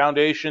between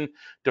foundation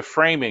to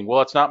framing.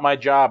 Well, it's not my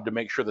job to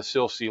make sure the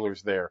sill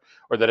sealer's there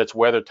or that it's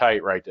weather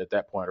tight right at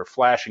that point or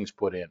flashing's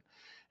put in.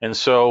 And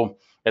so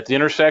at the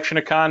intersection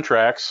of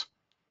contracts,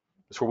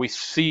 that's where we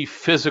see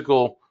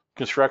physical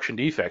construction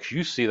defects.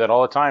 You see that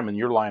all the time in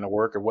your line of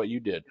work or what you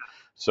did.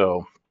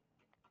 So.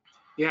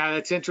 Yeah,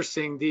 that's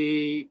interesting.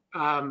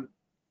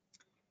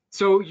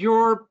 So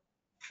your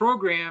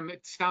program,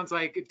 it sounds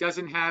like it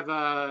doesn't have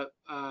a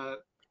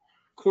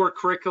core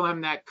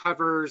curriculum that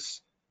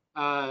covers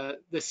the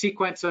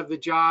sequence of the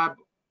job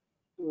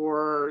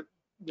or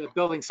the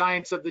building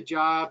science of the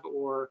job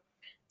or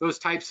those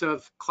types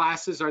of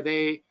classes. Are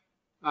they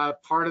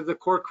part of the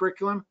core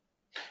curriculum?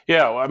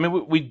 Yeah, I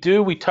mean, we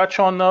do. We touch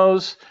on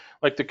those,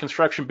 like the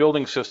construction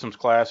building systems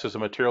class is a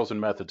materials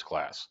and methods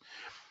class.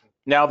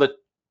 Now, the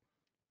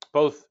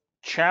both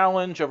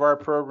challenge of our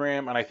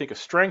program and I think a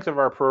strength of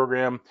our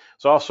program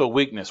is also a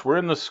weakness. We're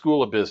in the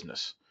School of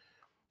Business.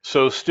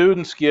 So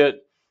students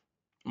get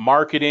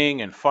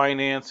marketing and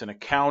finance and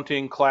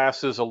accounting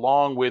classes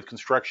along with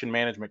construction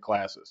management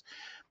classes.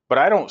 But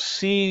I don't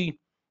see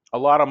a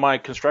lot of my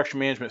construction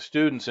management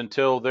students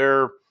until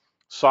their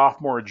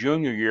sophomore or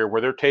junior year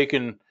where they're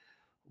taking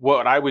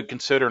what I would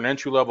consider an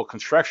entry-level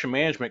construction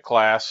management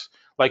class,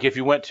 like if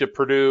you went to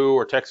Purdue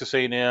or Texas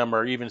A&M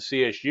or even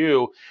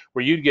CSU,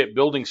 where you'd get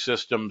building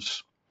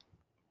systems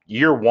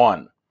year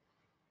one.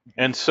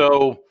 And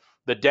so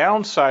the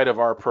downside of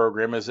our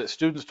program is that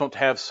students don't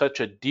have such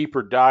a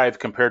deeper dive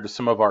compared to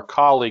some of our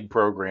colleague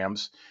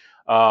programs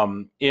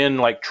in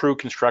like true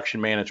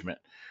construction management.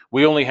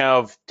 We only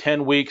have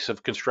 10 weeks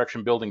of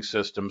construction building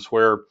systems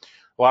where a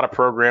lot of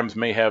programs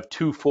may have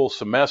 2 full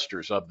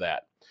semesters of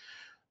that.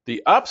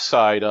 The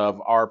upside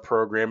of our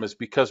program is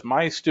because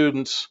my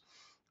students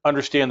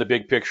understand the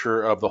big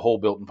picture of the whole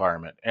built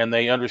environment, and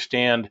they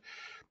understand,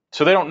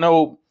 so they don't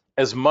know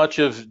as much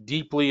of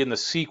deeply in the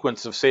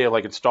sequence of, say,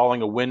 like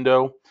installing a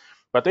window,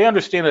 but they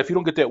understand that if you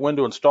don't get that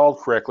window installed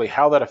correctly,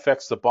 how that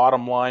affects the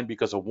bottom line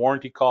because of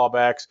warranty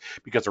callbacks,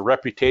 because of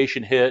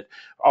reputation hit,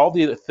 all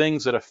the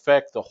things that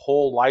affect the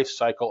whole life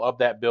cycle of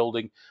that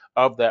building,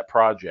 of that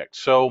project.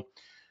 So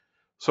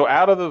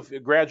out of the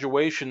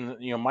graduation,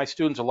 my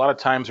students a lot of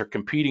times are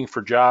competing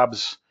for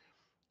jobs,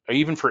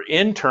 even for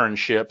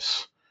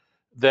internships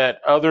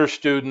that other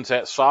students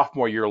at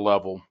sophomore year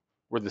level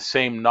were the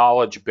same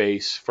knowledge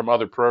base from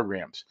other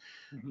programs.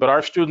 Mm-hmm. But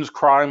our students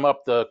climb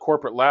up the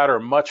corporate ladder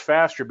much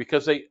faster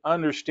because they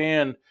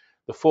understand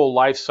the full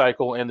life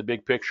cycle and the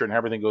big picture and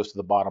everything goes to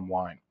the bottom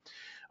line.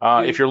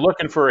 If you're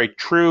looking for a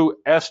true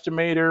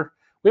estimator,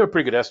 we have a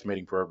pretty good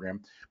estimating program,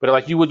 but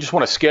like you would just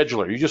want a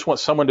scheduler. You just want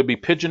someone to be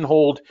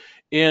pigeonholed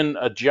in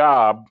a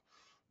job.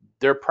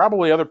 There are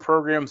probably other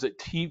programs that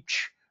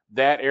teach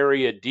that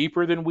area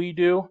deeper than we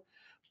do,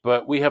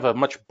 but we have a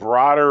much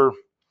broader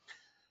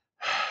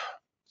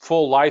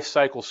full life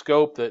cycle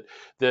scope that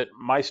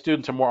my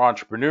students are more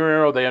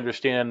entrepreneurial. They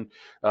understand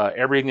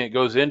everything that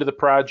goes into the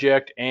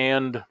project,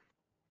 and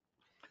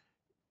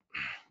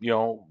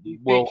Do you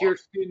think your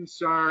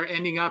students are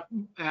ending up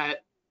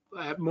at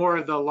more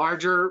of the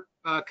larger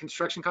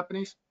construction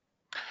companies?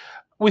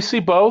 We see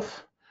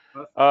both.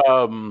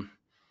 Are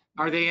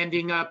they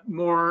ending up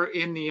more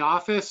in the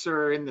office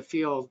or in the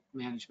field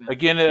management?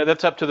 Again,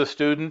 that's up to the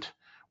student.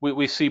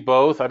 We see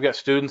both. I've got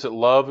students that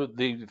love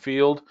the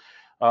field.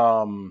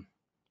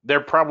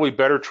 They're probably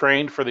better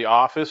trained for the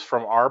office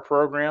from our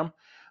program,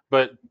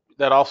 but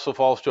that also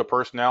falls to a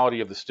personality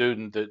of the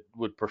student that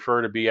would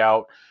prefer to be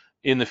out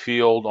in the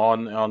field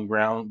on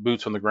ground,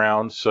 boots on the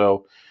ground.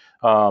 So,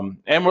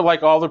 and we're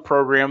like all the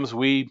programs,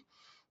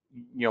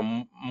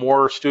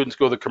 more students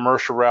go the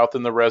commercial route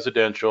than the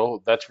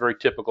residential. That's very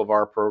typical of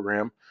our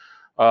program.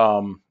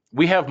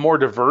 We have more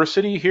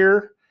diversity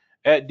here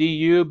at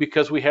DU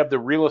because we have the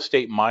real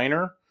estate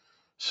minor.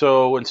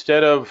 So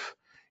instead of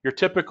your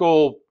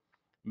typical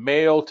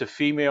male to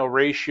female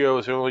ratio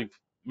is only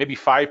maybe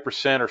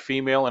 5% are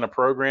female in a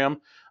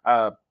program.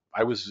 I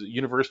was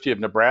University of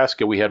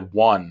Nebraska, we had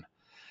 1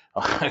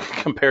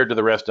 compared to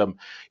the rest of them.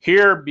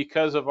 Here,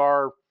 because of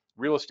our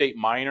real estate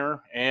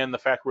minor and the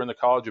fact we're in the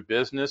College of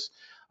Business,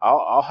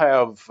 I'll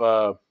have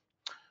 30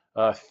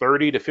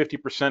 to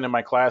 50% in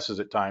my classes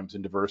at times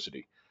in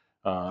diversity.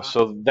 Wow.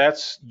 So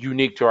that's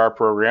unique to our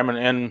program,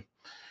 and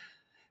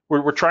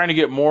we're trying to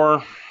get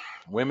more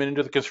women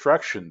into the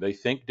construction. They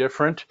think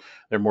different,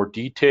 they're more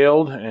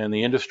detailed, and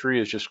the industry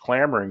is just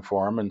clamoring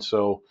for them. And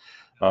so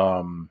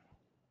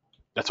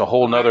that's a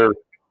whole nother.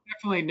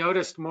 Definitely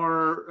noticed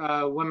more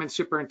women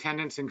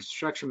superintendents and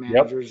construction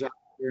managers out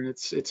there, and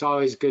it's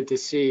always good to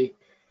see.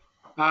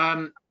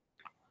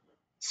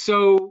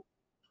 So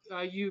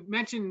you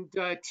mentioned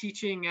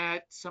teaching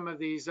at some of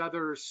these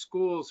other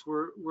schools.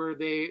 Were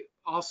they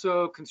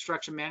also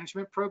construction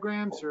management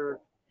programs or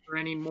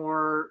any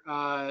more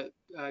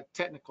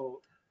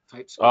technical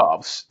type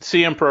schools?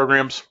 CM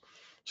programs.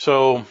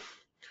 So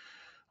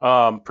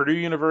Purdue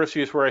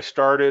University is where I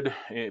started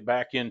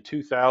back in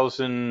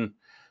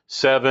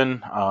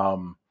 2007.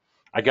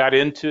 I got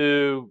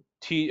into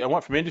I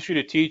went from industry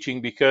to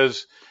teaching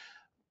because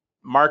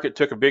market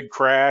took a big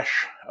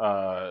crash.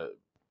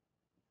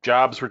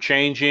 Jobs were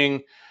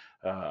changing.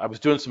 I was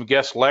doing some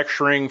guest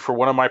lecturing for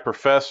one of my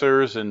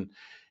professors, and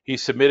he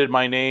submitted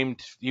my name.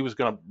 He was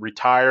going to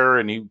retire,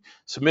 and he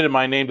submitted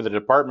my name to the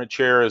department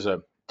chair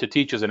to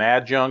teach as an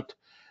adjunct.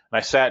 And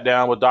I sat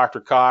down with Dr.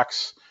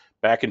 Cox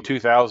back in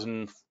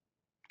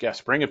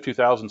spring of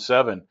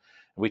 2007. And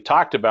we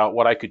talked about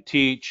what I could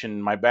teach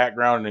and my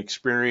background and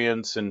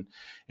experience, and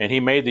he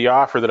made the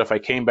offer that if I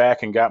came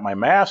back and got my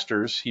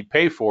master's, he'd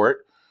pay for it,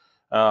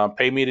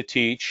 pay me to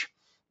teach,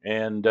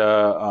 and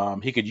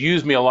he could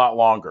use me a lot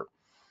longer.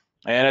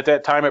 And at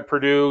that time at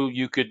Purdue,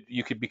 you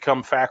could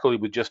become faculty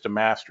with just a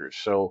master's.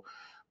 So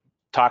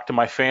talked to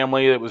my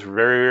family. It was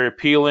very, very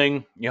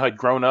appealing. I'd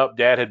grown up.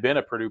 Dad had been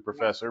a Purdue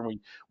professor.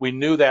 We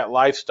knew that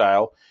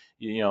lifestyle.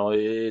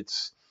 You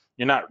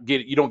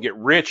don't get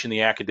rich in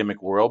the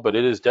academic world, but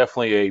it is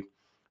definitely a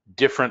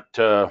different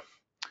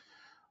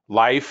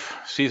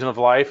season of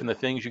life, and the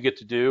things you get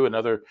to do and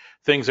other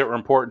things that were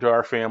important to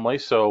our family.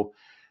 So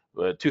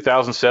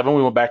 2007,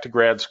 we went back to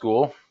grad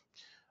school,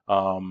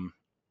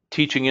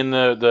 teaching in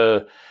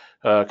the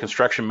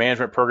construction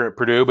management program at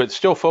Purdue, but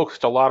still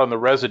focused a lot on the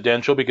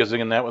residential because,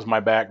 again, that was my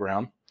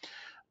background.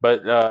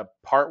 But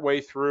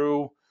partway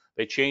through,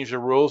 they changed the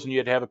rules and you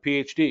had to have a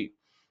PhD.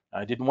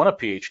 I didn't want a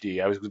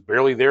PhD. I was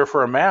barely there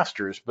for a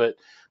master's, but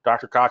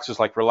Dr. Cox is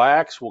like,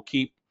 relax, we'll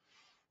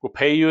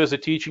pay you as a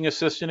teaching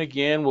assistant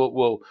again.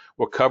 We'll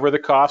cover the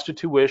cost of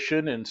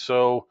tuition. And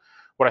so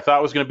what I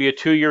thought was going to be a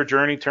 2-year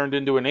journey turned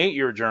into an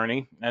 8-year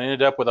journey, and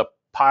ended up with a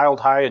piled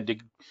high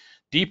and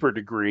deeper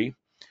degree.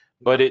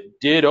 But it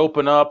did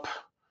open up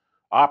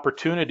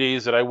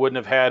opportunities that I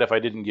wouldn't have had if I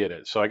didn't get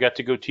it. So I got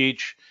to go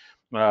teach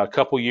a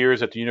couple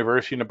years at the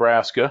University of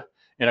Nebraska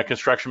in a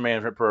construction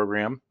management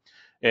program.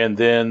 And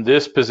then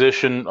this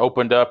position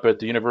opened up at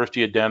the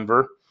University of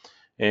Denver,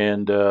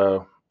 and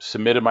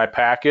submitted my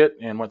packet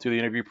and went through the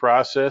interview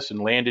process and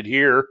landed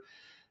here.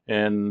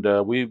 And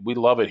we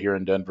love it here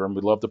in Denver, and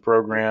we love the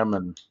program.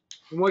 And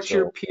what's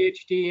your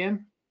PhD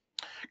in?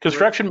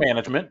 Construction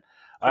management.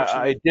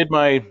 I did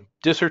my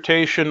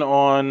dissertation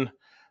on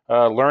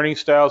learning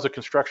styles of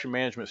construction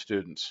management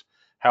students,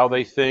 how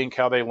they think,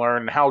 how they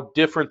learn, and how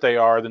different they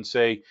are than,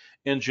 say,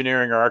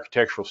 engineering or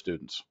architectural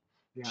students.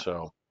 Yeah.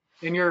 So,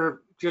 and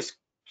you're just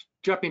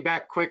jumping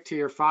back quick to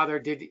your father.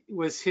 Did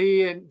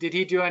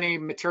he do any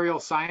material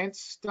science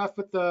stuff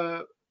with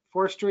the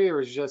forestry, or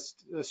was it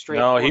just a straight?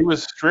 No, he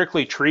was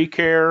strictly tree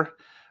care,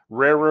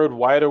 railroad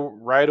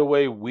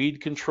right-of-way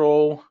weed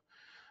control.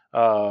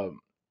 Dad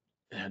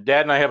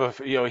and I have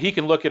he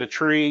can look at a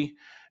tree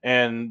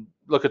and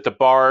look at the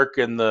bark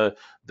and the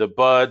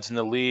buds and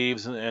the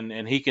leaves,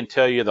 and he can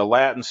tell you the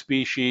Latin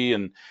species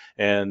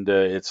and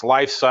its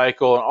life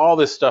cycle and all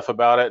this stuff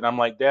about it. And I'm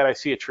like, Dad, I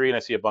see a tree and I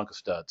see a bunk of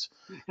studs.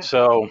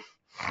 So,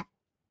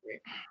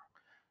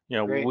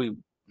 Great.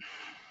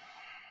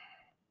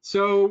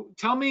 So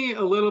tell me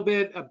a little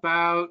bit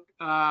about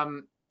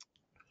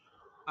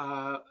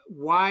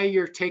why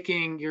you're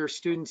taking your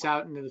students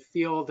out into the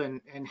field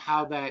and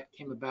how that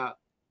came about.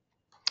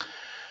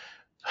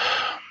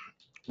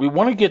 We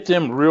want to get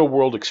them real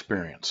world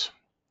experience.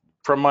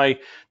 From my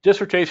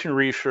dissertation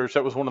research,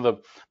 that was one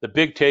of the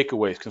big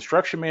takeaways.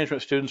 Construction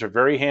management students are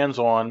very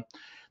hands-on.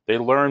 They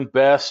learn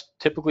best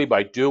typically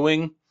by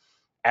doing,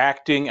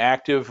 acting,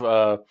 active,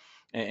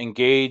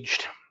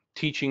 engaged,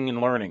 teaching and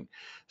learning.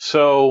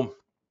 So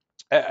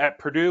at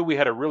Purdue, we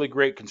had a really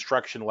great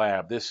construction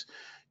lab. This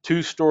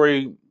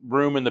 2-story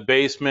room in the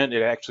basement,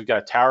 it actually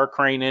got a tower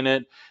crane in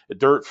it, a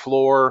dirt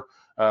floor.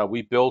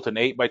 We built an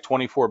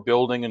 8x24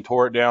 building and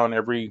tore it down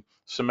every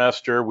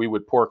semester. We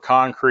would pour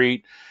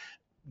concrete.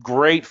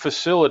 Great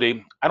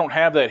facility. I don't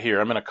have that here.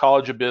 I'm in a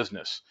college of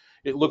business.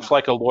 It looks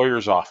like a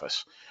lawyer's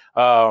office.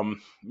 We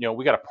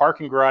got a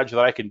parking garage that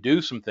I can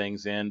do some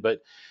things in,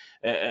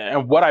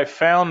 and what I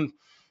found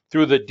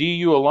through the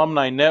DU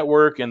alumni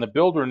network and the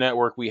builder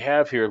network we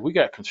have here, we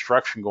got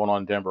construction going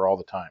on in Denver all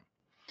the time.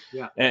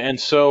 Yeah. And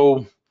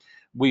so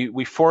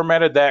we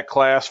formatted that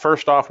class.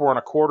 First off, we're on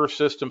a quarter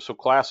system, so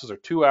classes are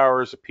 2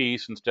 hours a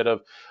piece instead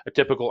of a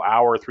typical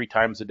hour 3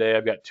 times a day.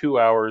 I've got 2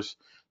 hours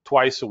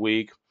twice a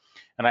week.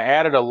 And I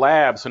added a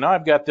lab. So now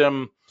I've got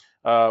them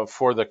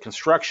for the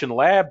construction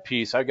lab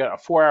piece. I got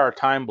a 4-hour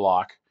time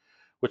block,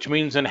 which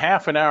means in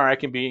half an hour I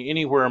can be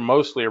anywhere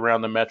mostly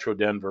around the Metro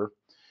Denver.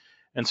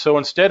 And so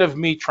instead of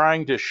me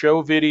trying to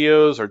show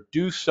videos or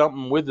do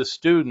something with the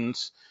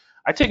students,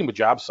 I take them to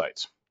job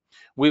sites.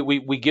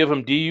 We give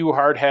them DU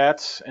hard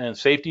hats and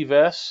safety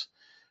vests,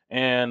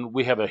 and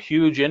we have a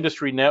huge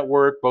industry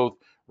network, both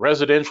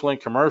residential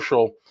and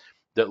commercial,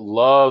 that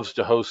loves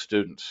to host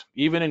students,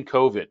 even in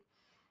COVID.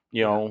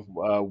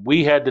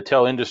 We had to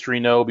tell industry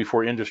no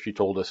before industry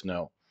told us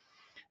no.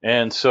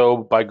 And so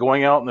by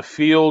going out in the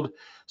field,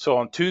 so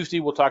on Tuesday,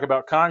 we'll talk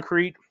about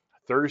concrete.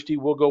 Thursday,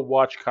 we'll go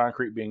watch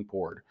concrete being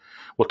poured.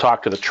 We'll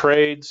talk to the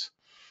trades.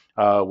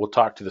 We'll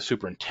talk to the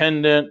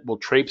superintendent. We'll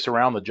traipse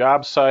around the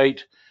job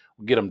site.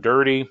 We'll get them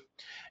dirty.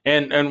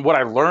 And what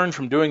I learned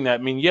from doing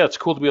that, it's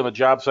cool to be on the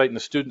job site and the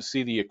students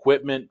see the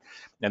equipment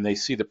and they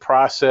see the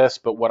process.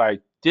 But what I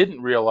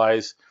didn't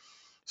realize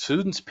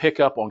students pick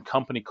up on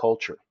company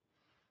culture.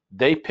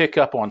 They pick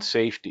up on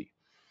safety.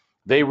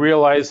 They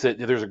realize that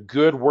there's a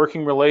good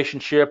working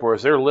relationship, or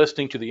as they're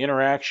listening to the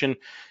interaction,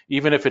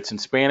 even if it's in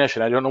Spanish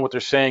and I don't know what they're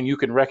saying, you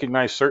can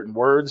recognize certain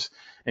words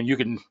and you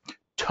can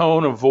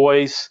tone of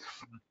voice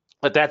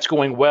that that's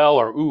going well,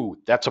 or ooh,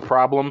 that's a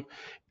problem.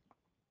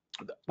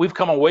 We've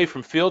come away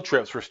from field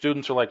trips where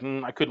students are like,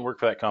 I couldn't work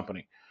for that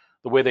company.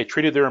 The way they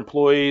treated their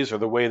employees, or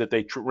the way that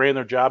they ran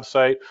their job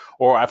site,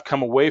 or I've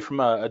come away from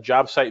a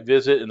job site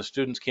visit and the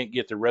students can't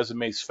get their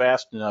resumes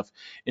fast enough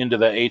into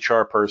the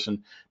HR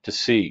person to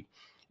see.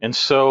 And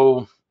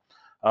so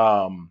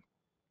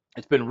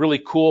it's been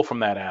really cool from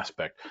that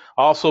aspect.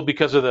 Also,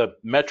 because of the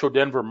Metro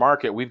Denver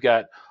market, we've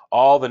got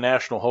all the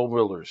national home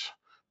builders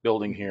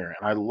building here.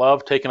 And I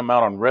love taking them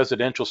out on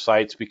residential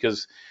sites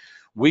because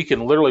we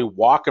can literally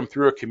walk them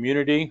through a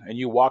community, and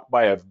you walk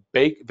by a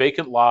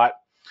vacant lot,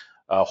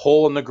 a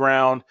hole in the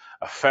ground,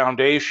 a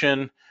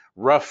foundation,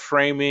 rough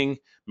framing,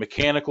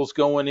 mechanicals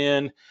going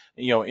in,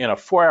 in a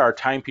 4-hour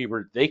time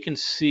period, they can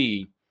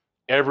see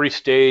every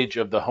stage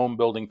of the home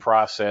building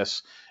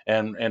process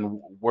and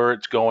where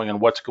it's going and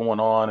what's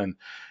going on.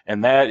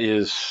 And that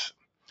is,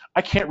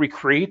 I can't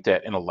recreate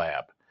that in a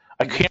lab.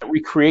 I can't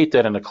recreate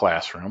that in a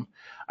classroom.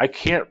 I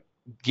can't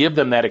give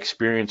them that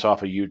experience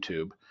off of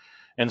YouTube.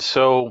 And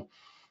so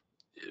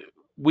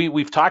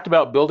we've talked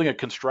about building a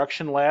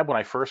construction lab when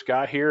I first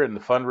got here, and the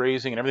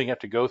fundraising and everything you have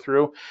to go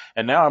through.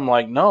 And now I'm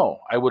like,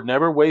 no, I would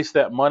never waste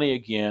that money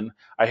again.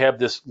 I have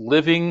this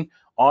living,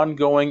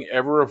 ongoing,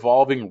 ever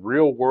evolving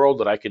real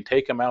world that I can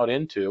take them out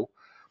into.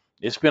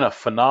 It's been a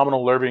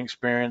phenomenal learning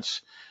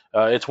experience.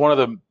 It's one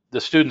of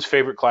the students'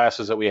 favorite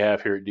classes that we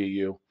have here at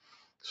DU.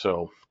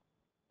 So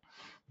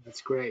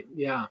that's great.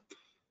 Yeah.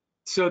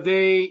 So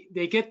they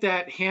get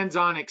that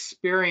hands-on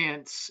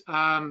experience.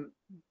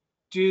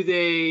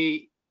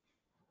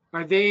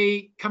 Are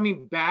they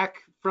coming back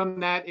from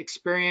that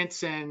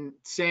experience and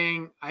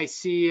saying, I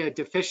see a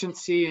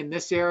deficiency in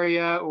this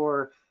area,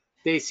 or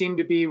they seem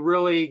to be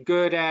really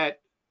good at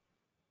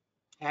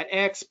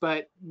X,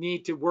 but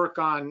need to work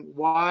on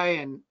Y,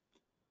 and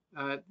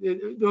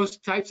those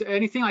types,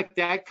 anything like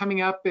that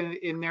coming up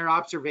in their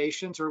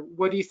observations? Or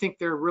what do you think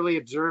they're really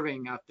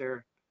observing out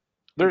there?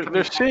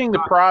 They're seeing the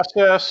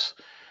process.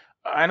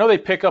 I know they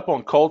pick up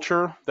on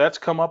culture. That's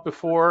come up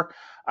before.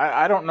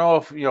 I don't know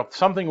if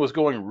something was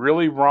going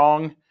really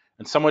wrong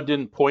and someone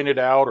didn't point it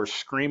out or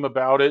scream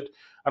about it.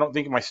 I don't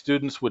think my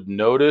students would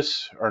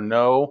notice or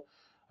know.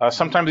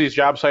 Sometimes these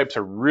job sites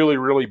are really,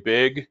 really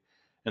big,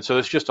 and so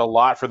it's just a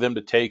lot for them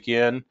to take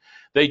in.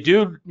 They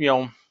do,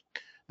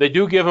 they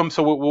do give them.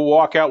 So we'll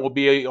walk out. We'll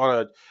be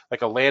on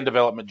a land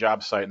development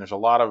job site, and there's a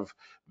lot of,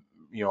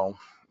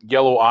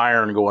 yellow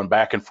iron going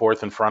back and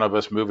forth in front of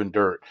us moving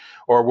dirt,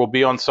 or we'll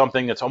be on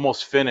something that's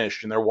almost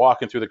finished and they're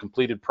walking through the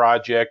completed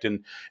project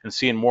and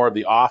seeing more of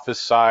the office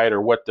side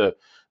or what the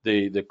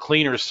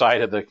cleaner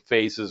side of the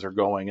faces are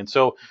going. And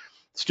so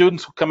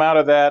students will come out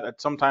of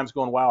that sometimes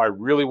going, wow, I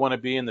really want to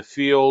be in the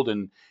field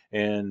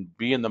and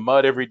be in the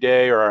mud every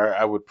day, or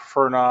I would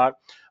prefer not.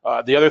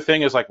 The other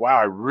thing is like, wow,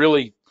 I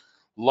really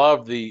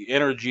love the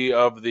energy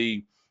of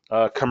the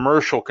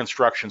commercial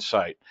construction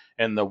site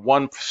and the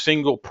one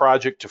single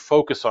project to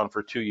focus on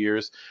for 2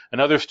 years.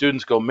 And other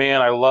students go,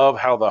 man, I love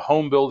how the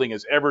home building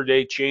is every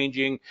day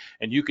changing,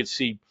 and you could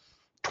see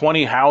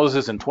 20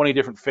 houses and 20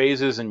 different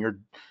phases in your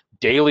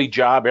daily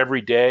job every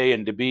day,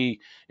 and to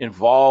be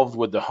involved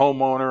with the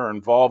homeowner or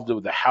involved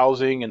with the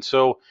housing. And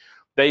so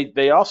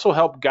they also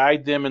help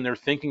guide them in their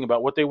thinking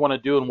about what they want to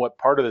do and what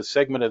part of the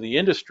segment of the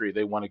industry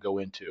they want to go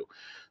into.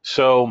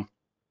 So,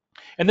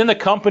 and then the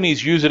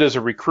companies use it as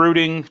a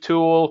recruiting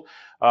tool.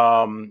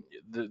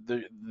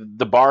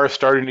 The bar is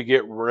starting to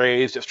get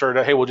raised. It started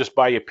out, hey, we'll just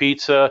buy you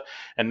pizza,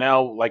 and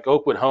now like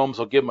Oakwood Homes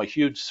will give them a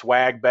huge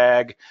swag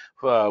bag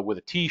with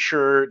a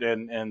T-shirt,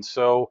 and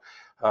so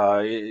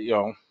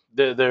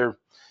they're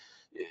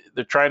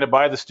trying to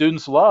buy the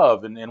students'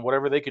 love and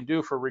whatever they can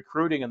do for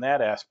recruiting and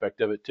that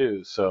aspect of it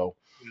too. So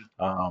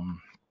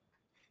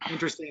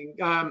interesting.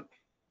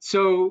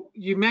 So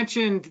you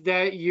mentioned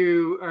that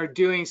you are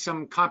doing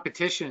some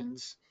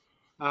competitions.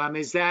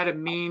 Is that a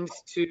means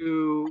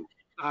to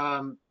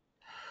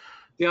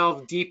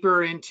delve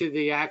deeper into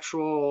the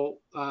actual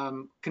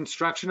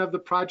construction of the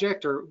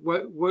project, or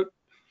what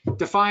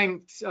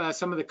define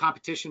some of the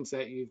competitions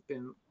that you've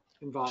been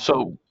involved in?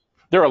 So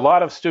there are a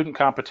lot of student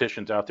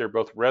competitions out there,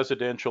 both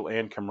residential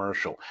and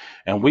commercial,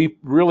 and we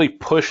really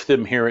push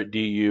them here at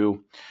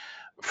DU.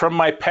 From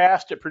my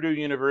past at Purdue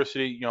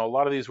University, a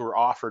lot of these were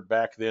offered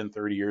back then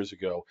 30 years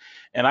ago,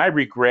 and I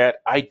regret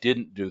I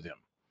didn't do them.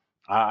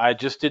 I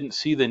just didn't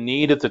see the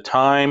need at the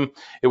time.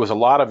 It was a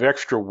lot of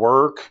extra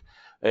work,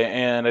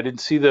 and I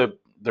didn't see the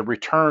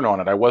return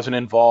on it. I wasn't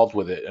involved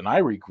with it, and I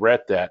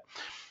regret that.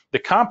 The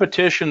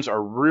competitions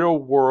are real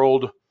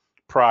world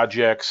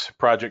project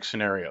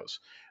scenarios.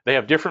 They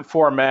have different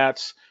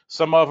formats.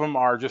 Some of them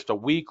are just a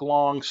week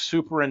long,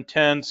 super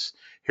intense.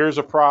 Here's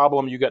a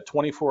problem. You got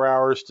 24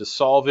 hours to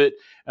solve it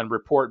and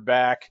report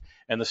back.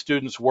 And the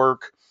students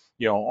work,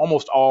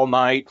 almost all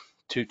night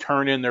to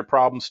turn in their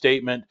problem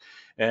statement.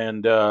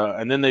 and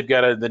then they've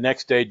got to the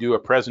next day do a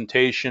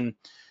presentation,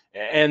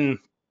 and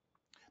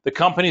the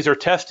companies are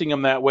testing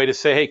them that way to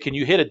say, hey, can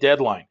you hit a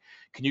deadline?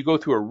 Can you go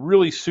through a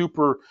really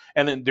super,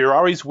 and then they're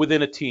always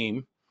within a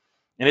team,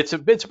 and it's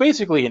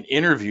basically an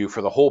interview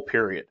for the whole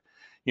period,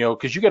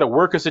 because you got to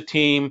work as a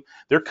team.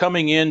 They're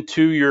coming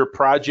into your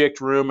project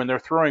room and they're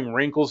throwing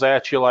wrinkles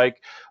at you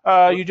like,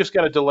 you just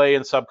got a delay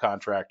in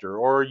subcontractor,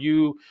 or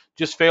you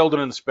just failed an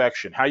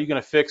inspection. How are you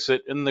going to fix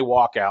it? And they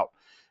walk out,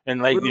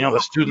 and the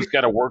students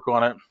got to work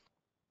on it.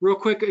 Real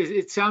quick,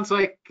 it sounds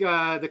like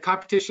the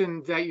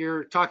competition that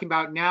you're talking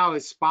about now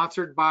is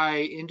sponsored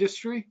by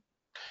industry.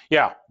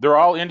 Yeah, they're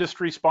all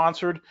industry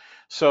sponsored.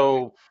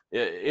 So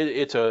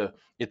it's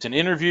an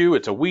interview,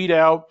 it's a weed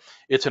out,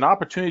 it's an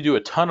opportunity to do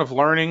a ton of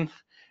learning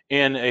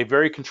in a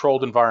very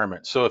controlled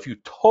environment. So if you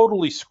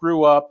totally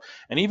screw up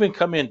and even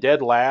come in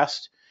dead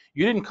last,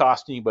 you didn't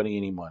cost anybody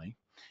any money.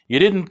 You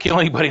didn't kill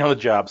anybody on the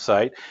job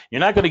site. You're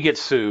not going to get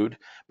sued,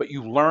 but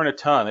you learn a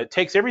ton. It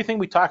takes everything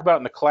we talk about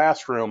in the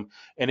classroom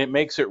and it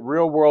makes it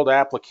real world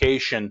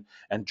application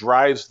and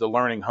drives the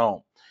learning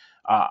home.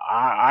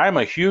 I'm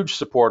a huge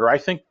supporter. I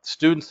think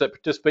students that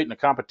participate in a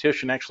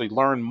competition actually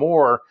learn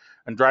more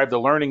and drive the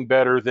learning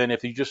better than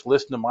if you just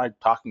listen to my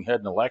talking head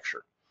in a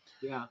lecture.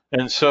 Yeah.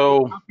 And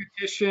so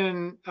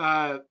competition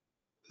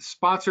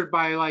sponsored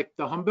by like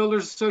the Home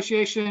Builders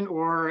Association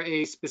or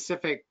a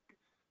specific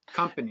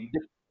company?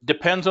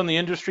 Depends on the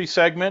industry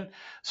segment.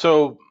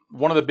 So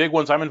one of the big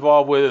ones I'm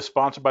involved with is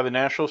sponsored by the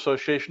National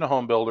Association of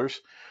Home Builders.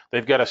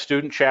 They've got a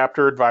student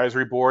chapter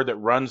advisory board that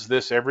runs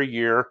this every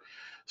year.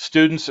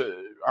 Students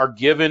are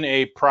given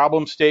a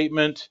problem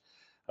statement,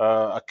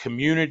 a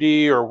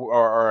community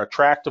or a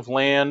tract of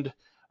land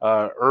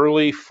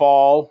early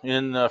fall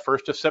in the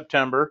 1st of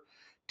September.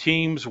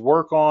 Teams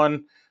work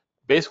on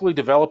basically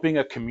developing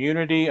a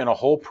community and a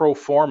whole pro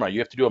forma. You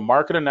have to do a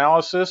market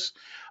analysis,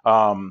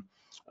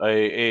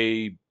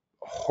 a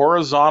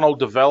horizontal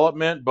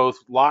development, both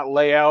lot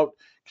layout,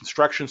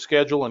 construction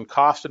schedule, and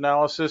cost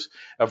analysis,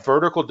 a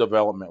vertical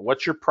development.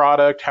 What's your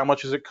product? How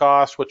much does it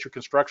cost? What's your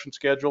construction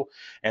schedule?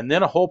 And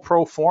then a whole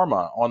pro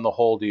forma on the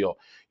whole deal.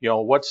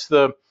 What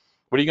are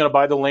you going to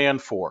buy the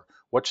land for?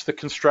 What's the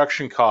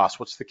construction cost?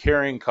 What's the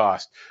carrying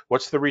cost?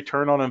 What's the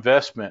return on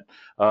investment?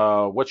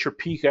 What's your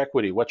peak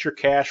equity? What's your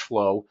cash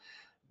flow?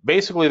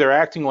 Basically, they're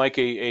acting like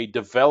a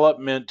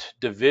development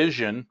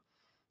division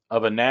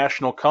of a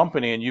national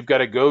company, and you've got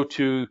to go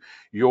to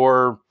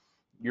your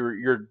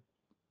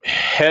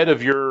head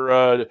of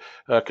your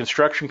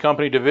construction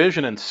company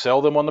division and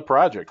sell them on the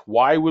project.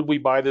 Why would we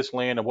buy this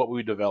land and what would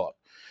we develop?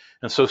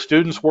 And so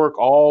students work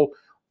all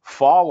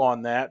fall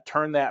on that,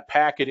 turn that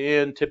packet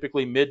in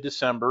typically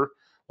mid-December.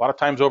 A lot of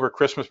times over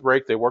Christmas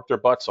break, they work their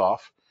butts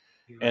off.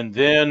 And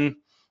then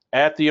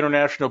at the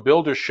International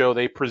Builders Show,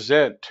 they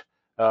present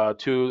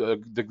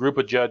to the group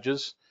of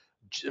judges.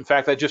 In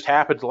fact, that just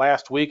happened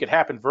last week. It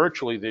happened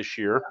virtually this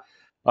year.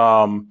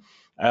 And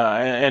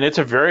it's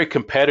a very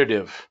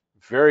competitive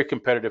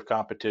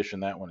competition,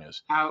 that one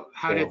is. How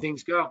did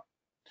things go?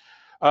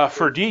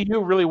 For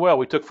DU, really well.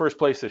 We took first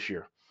place this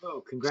year.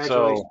 Oh,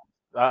 congratulations.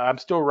 So I'm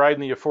still riding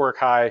the euphoric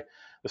high.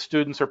 The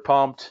students are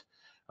pumped.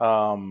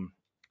 But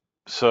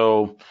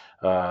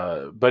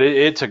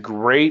it's a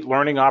great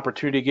learning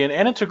opportunity again,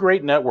 and it's a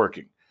great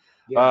networking.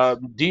 Yes.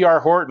 DR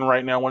Horton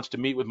right now wants to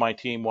meet with my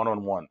team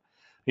one-on-one.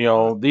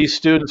 These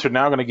students are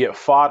now going to get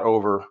fought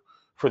over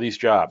for these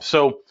jobs.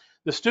 So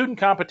the student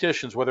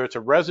competitions, whether it's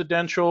a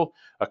residential,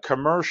 a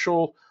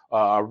commercial,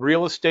 a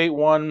real estate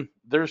one,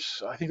 I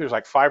think there's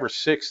like 5 or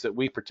 6 that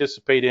we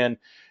participate in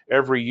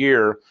every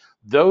year.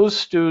 Those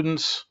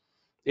students,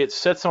 it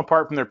sets them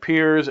apart from their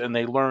peers, and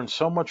they learn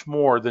so much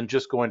more than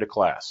just going to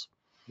class.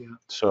 Yeah.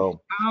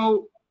 So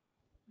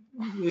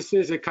this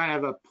is a kind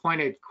of a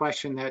pointed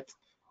question that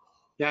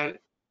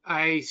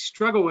I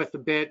struggle with a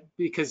bit,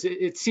 because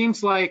it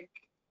seems like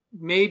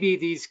maybe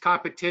these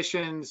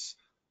competitions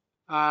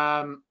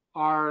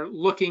are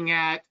looking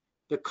at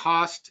the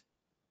cost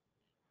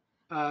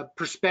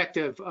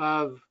perspective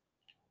of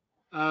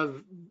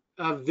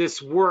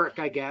this work,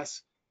 I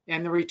guess,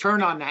 and the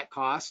return on that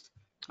cost,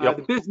 Yep.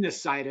 the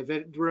business side of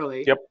it,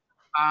 really. Yep.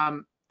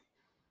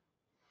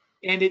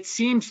 And it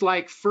seems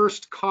like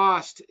first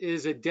cost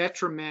is a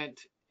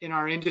detriment in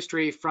our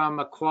industry from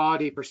a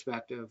quality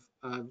perspective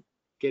of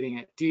getting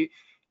it.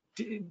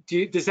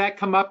 Does that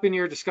come up in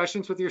your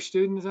discussions with your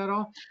students at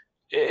all?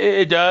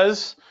 It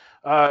does.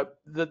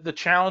 The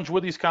challenge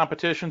with these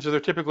competitions is they're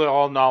typically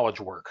all knowledge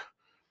work.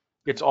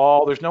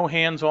 There's no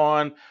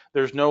hands-on,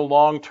 there's no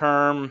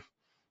long-term,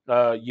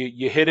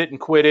 you hit it and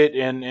quit it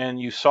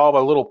and you solve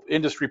a little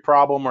industry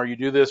problem, or you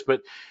do this, but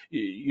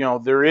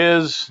there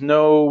is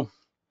no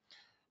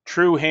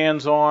true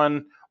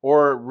hands-on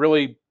or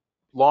really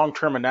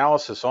long-term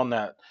analysis on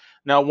that.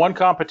 Now, one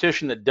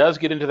competition that does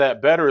get into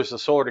that better is the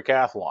Solar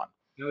Decathlon.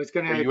 You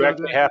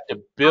actually have to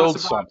build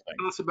something.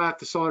 Tell us about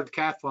the Solar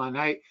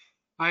Decathlon.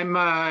 I'm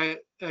a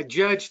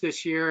judge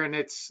this year, and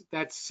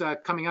that's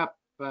coming up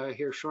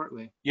here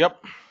shortly.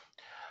 Yep.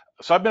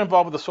 So I've been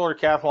involved with the Solar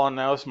Decathlon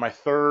now. This is my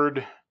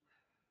third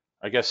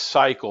I guess,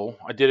 cycle.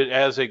 I did it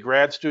as a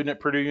grad student at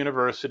Purdue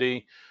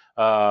University.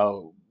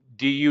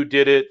 DU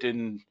did it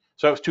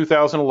so that was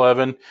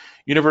 2011.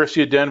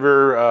 University of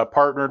Denver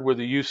partnered with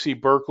the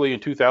UC Berkeley in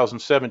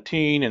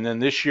 2017, and then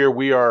this year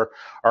we are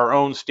our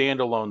own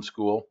standalone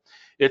school.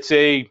 It's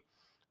a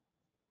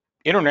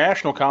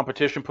international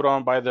competition put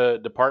on by the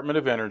Department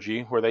of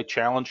Energy, where they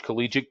challenge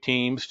collegiate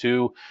teams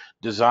to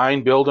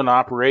design, build, and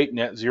operate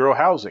net zero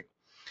housing.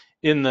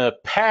 In the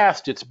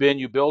past, it's been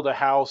you build a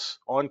house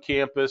on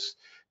campus,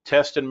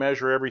 test and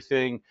measure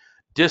everything,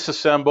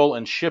 disassemble,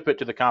 and ship it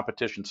to the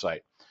competition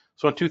site.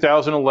 So in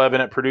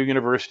 2011 at Purdue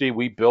University,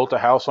 we built a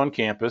house on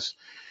campus.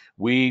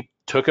 We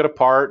took it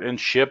apart and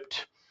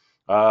shipped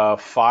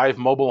 5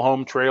 mobile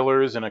home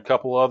trailers and a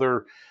couple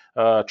other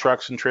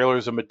trucks and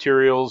trailers of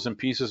materials and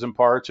pieces and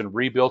parts, and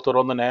rebuilt it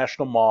on the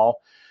National Mall.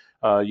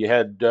 You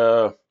had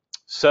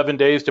 7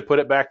 days to put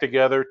it back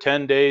together,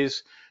 10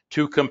 days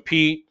to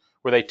compete,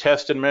 where they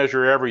test and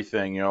measure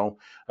everything.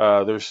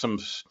 There's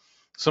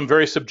some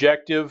very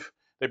subjective.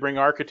 They bring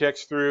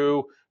architects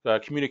through,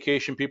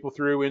 communication people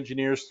through,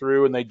 engineers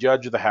through, and they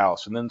judge the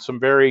house. And then some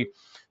very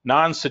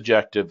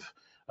non-subjective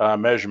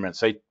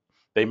measurements.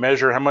 They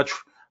measure how much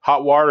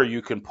hot water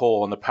you can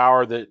pull and the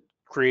power that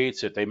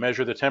creates it. They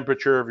measure the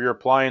temperature of your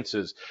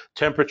appliances,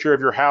 temperature of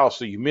your house,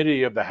 the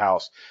humidity of the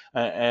house,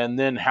 and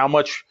then how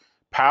much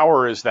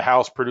power is the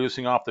house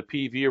producing off the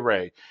PV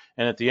array.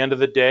 And at the end of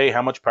the day,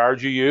 how much power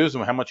do you use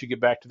and how much you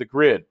get back to the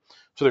grid.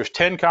 So there's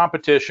 10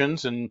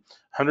 competitions and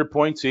 100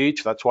 points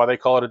each. That's why they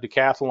call it a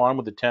decathlon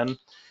with the 10.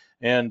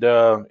 And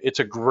it's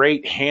a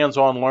great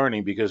hands-on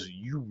learning, because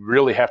you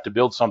really have to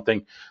build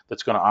something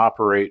that's going to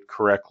operate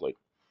correctly.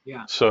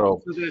 Yeah.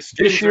 So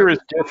this year is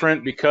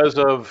different because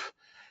of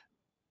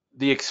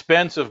the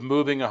expense of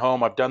moving a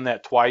home. I've done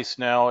that twice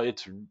now.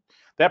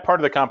 That part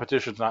of the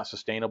competition is not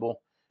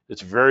sustainable.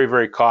 It's very,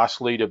 very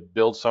costly to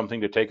build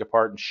something to take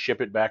apart and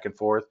ship it back and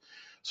forth.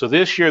 So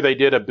this year they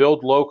did a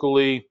build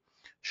locally,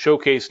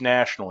 showcase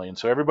nationally. And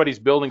so everybody's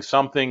building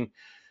something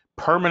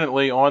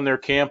permanently on their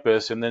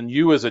campus. And then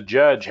you as a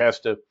judge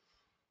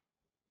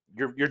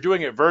you're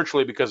doing it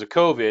virtually because of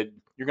COVID.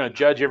 You're going to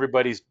judge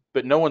everybody's,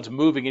 but no one's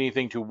moving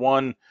anything to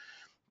one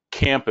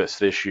campus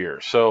this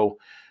year. So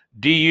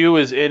DU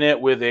is in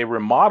it with a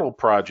remodel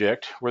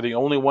project. We're the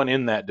only one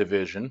in that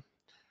division.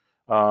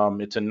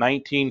 It's a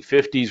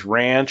 1950s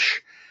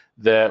ranch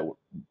that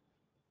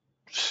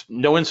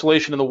no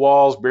insulation in the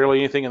walls, barely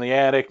anything in the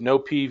attic, no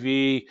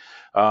PV,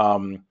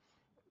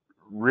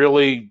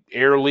 really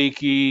air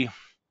leaky,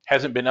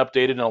 hasn't been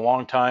updated in a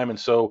long time. And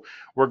so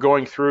we're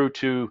going through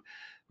to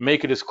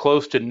make it as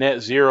close to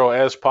net zero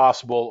as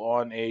possible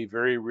on a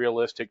very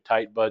realistic,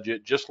 tight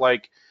budget, just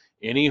like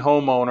any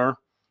homeowner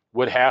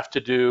would have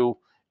to do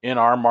in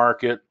our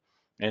market.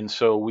 And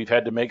so we've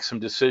had to make some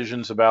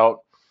decisions about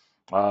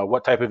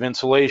what type of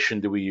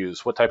insulation do we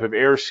use? What type of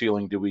air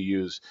sealing do we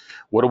use?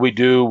 What do we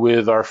do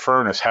with our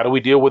furnace? How do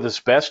we deal with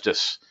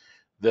asbestos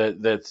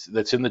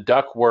that's in the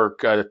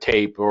ductwork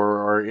tape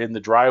or in the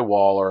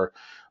drywall?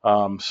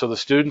 So the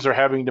students are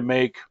having to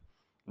make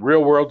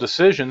real world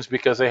decisions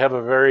because they have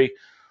a very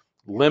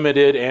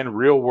limited and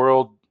real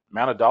world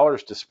amount of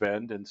dollars to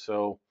spend. And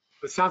so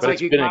it sounds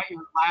like you got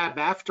your lab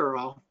after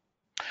all.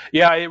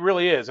 Yeah, it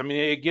really is. I mean,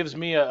 it gives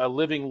me a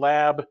living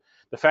lab.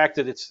 The fact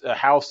that it's a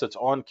house that's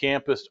on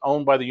campus,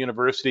 owned by the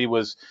university,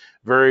 was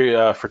very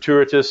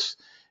fortuitous.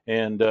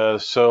 And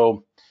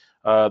so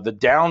the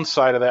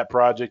downside of that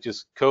project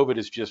is COVID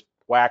has just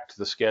whacked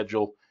the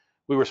schedule.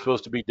 We were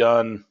supposed to be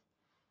done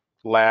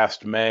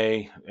last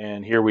May,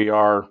 and here we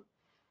are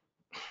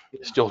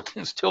still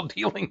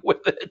dealing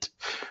with it.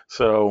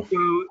 So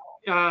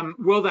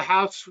will the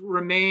house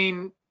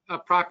remain a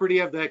property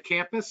of the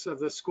campus of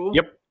the school?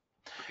 Yep.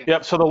 Okay.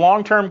 Yep. So the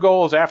long-term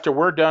goal is after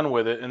we're done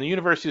with it, and the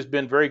university has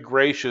been very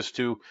gracious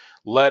to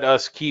let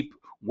us keep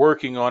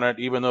working on it,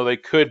 even though they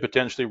could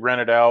potentially rent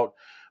it out,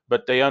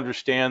 but they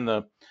understand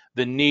the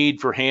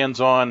need for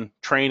hands-on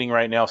training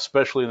right now,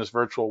 especially in this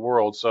virtual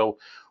world. So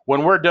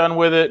when we're done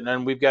with it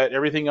and we've got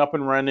everything up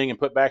and running and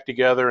put back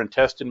together and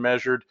tested and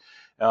measured,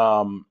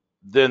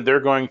 then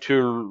they're going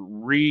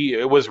to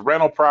it was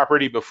rental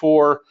property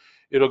before,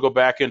 it'll go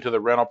back into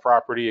the rental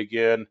property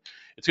again.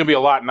 It's going to be a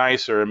lot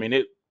nicer. I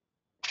mean,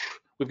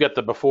 we've got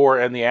the before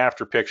and the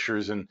after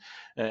pictures, and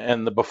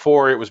the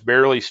before, it was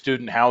barely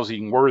student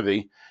housing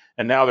worthy,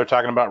 and now they're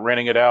talking about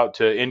renting it out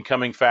to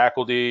incoming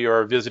faculty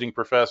or visiting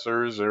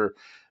professors,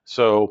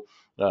 so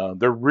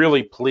they're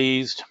really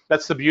pleased.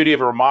 That's the beauty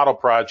of a remodel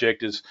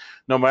project, is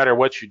no matter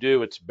what you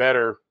do, it's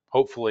better,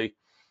 hopefully,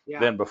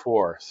 than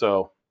before.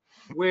 So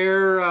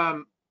where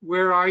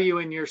are you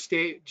in your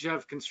stage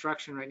of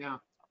construction right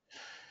now?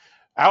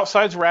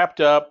 Outside's wrapped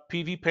up.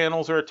 PV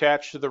panels are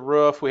attached to the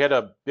roof. We had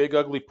a big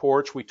ugly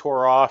porch we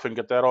tore off and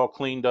got that all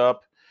cleaned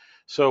up.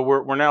 So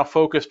we're now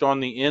focused on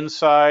the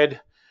inside.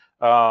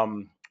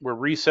 We're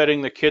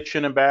resetting the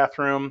kitchen and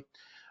bathroom.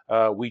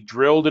 We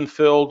drilled and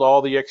filled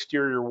all the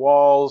exterior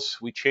walls.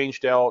 We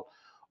changed out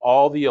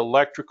all the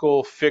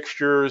electrical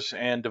fixtures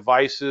and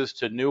devices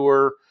to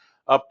newer,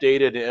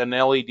 updated and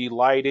LED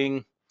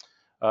lighting.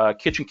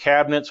 Kitchen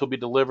cabinets will be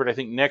delivered, I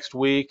think, next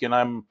week, and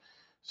I'm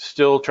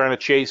still trying to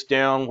chase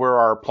down where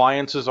our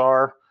appliances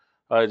are.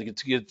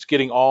 It's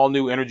getting all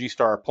new Energy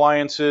Star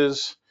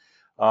appliances,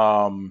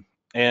 and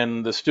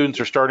the students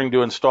are starting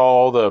to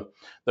install the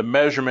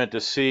measurement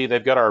to see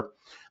they've got our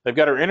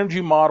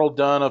energy model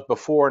done of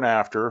before and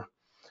after,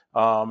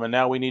 and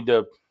now we need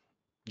to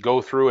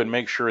go through and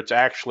make sure it's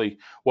actually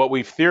what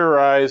we've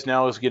theorized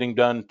now is getting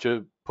done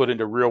to put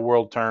into real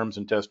world terms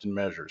and test and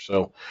measure.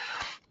 So,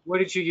 what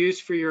did you use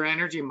for your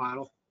energy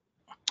model?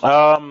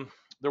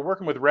 They're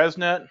working with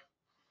ResNet.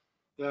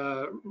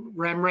 The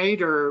REM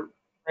rate or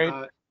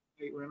Right.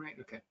 REM rate?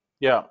 Okay.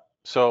 Yeah.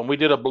 So we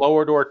did a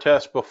blower door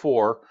test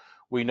before.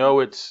 We know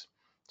it's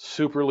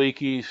super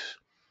leaky.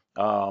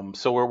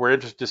 So we're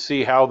interested to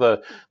see how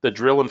the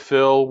drill and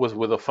fill was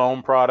with a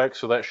foam product.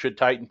 So that should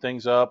tighten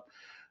things up.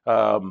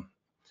 Um,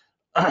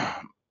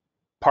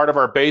 Part of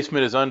our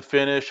basement is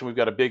unfinished, and we've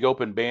got a big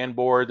open band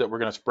board that we're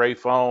going to spray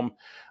foam.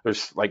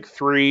 There's like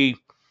three.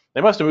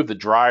 They must have moved the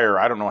dryer,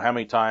 I don't know how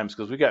many times,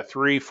 because we got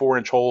 3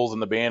 4-inch holes in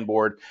the band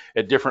board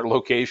at different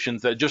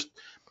locations that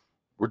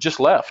were just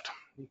left.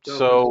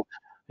 So,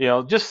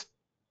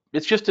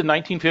 it's just a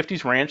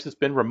 1950s ranch that's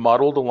been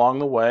remodeled along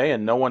the way,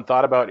 and no one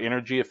thought about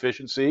energy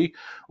efficiency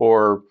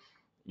or,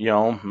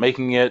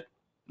 making it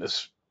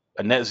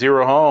a net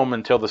zero home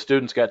until the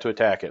students got to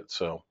attack it.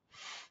 So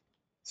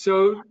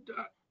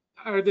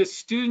are the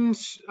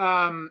students,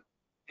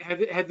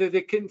 had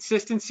the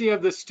consistency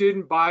of the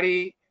student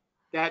body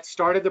that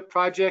started the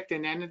project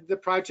and ended the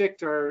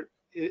project, or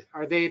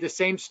are they the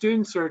same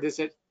students, or does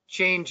it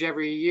change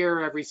every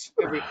year, every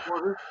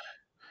quarter?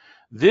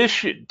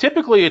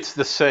 Typically it's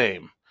the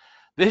same.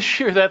 This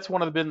year, that's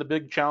been the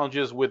big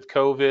challenges with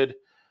COVID.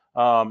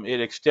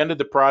 It extended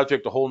the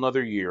project a whole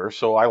nother year.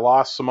 So I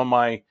lost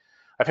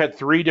I've had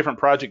 3 different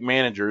project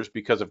managers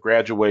because of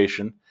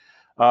graduation.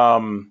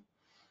 Then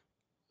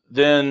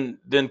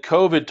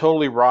COVID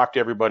totally rocked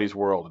everybody's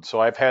world. And so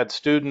I've had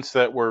students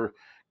that were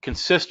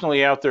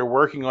consistently out there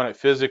working on it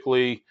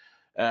physically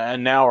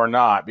and now are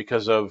not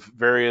because of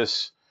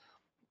various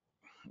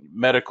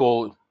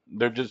medical,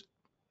 they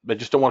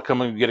just don't want to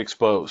come and get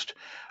exposed.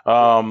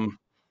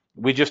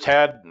 We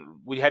had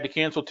to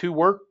cancel 2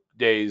 work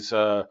days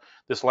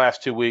this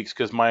last 2 weeks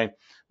because my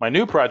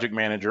new project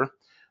manager,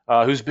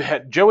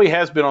 Joey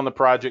has been on the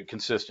project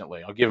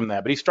consistently. I'll give him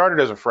that, but he started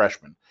as a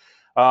freshman.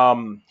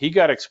 He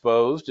got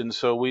exposed, and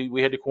so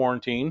we had to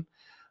quarantine.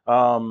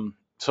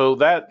 So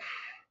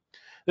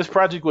this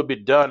project would be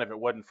done if it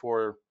wasn't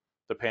for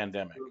the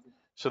pandemic.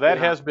 So that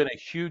has been a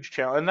huge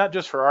challenge, and not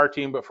just for our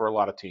team, but for a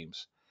lot of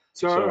teams.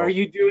 So are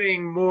you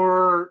doing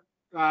more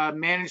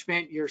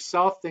management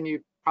yourself than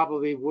you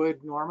probably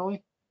would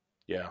normally?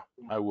 Yeah,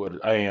 I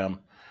would. I am.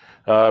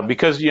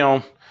 Because,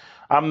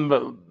 I'm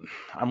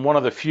one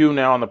of the few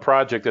now on the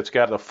project that's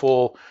got a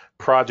full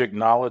project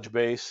knowledge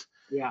base.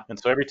 Yeah. And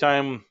so every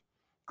time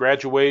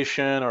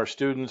graduation or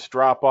students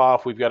drop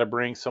off, we've got to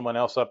bring someone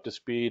else up to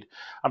speed.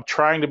 I'm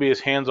trying to be as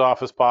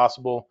hands-off as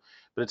possible,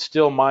 but it's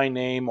still my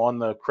name on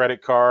the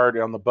credit card,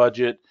 on the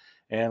budget,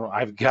 and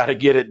I've got to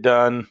get it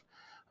done.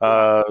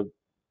 Is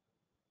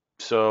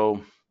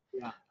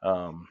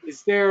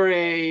there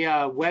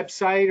a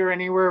website or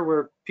anywhere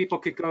where people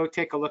could go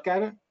take a look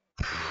at it?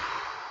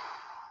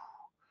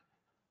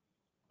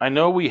 I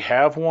know we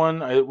have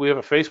one. We have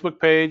a Facebook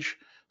page,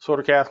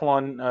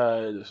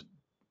 Sodercathlon,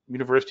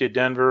 University of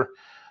Denver.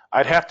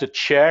 I'd have to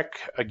check.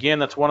 Again,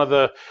 that's one of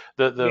the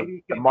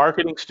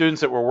marketing students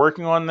that were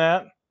working on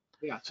that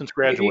since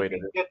graduated. Maybe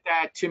you can get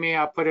that to me.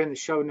 I'll put it in the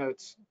show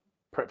notes.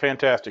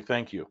 Fantastic.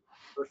 Thank you.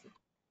 Perfect.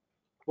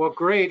 Well,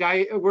 great.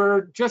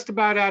 We're just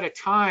about out of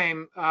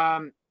time.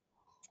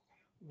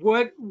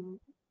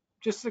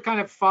 Just the kind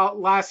of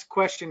last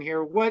question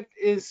here, what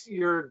is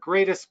your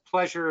greatest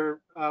pleasure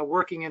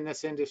working in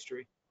this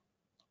industry?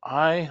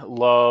 I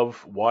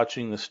love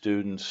watching the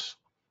students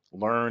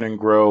learn and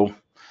grow.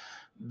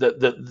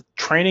 The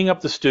training up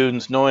the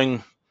students,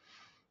 knowing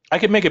I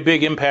could make a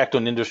big impact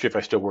on industry if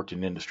I still worked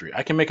in industry.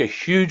 I can make a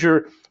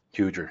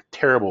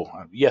terrible,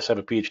 yes, I have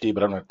a PhD,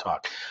 but I don't have to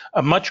talk,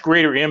 a much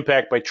greater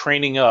impact by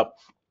training up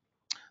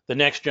the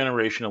next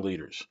generation of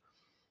leaders.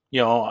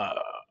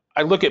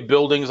 I look at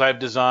buildings I've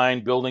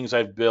designed, buildings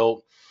I've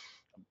built.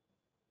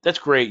 That's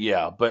great,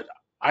 yeah, but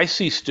I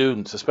see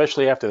students,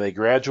 especially after they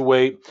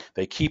graduate,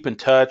 they keep in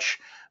touch,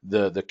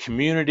 the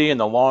community and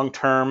the long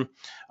term.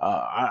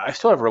 I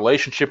still have a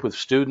relationship with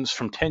students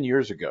from 10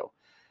 years ago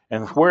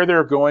and where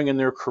they're going in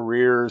their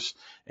careers.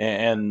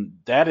 And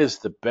that is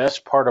the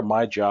best part of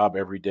my job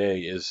every day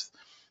is,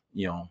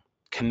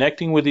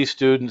 connecting with these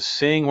students,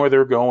 seeing where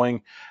they're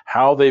going,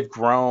 how they've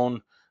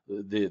grown.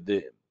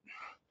 It's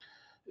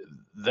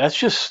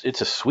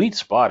a sweet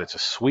spot. It's a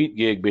sweet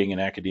gig being in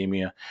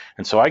academia.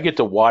 And so I get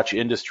to watch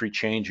industry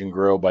change and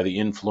grow by the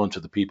influence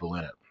of the people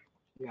in it.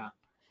 Yeah.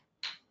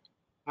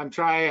 I'm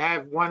trying. I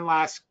have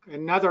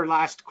another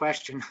last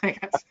question, I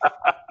guess.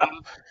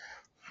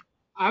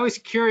 I was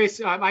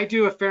curious. I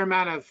do a fair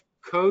amount of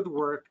code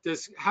work.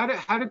 How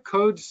do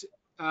codes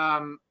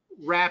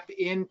wrap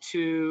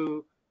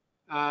into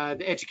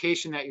the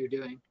education that you're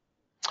doing?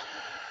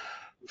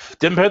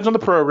 Depends on the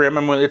program.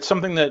 I mean, it's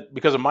something that,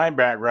 because of my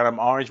background, I'm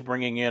always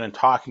bringing in and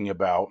talking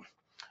about.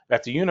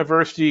 At the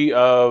University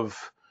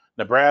of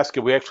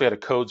Nebraska, we actually had a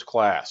codes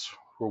class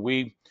where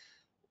we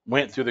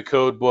went through the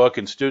code book,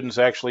 and students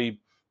actually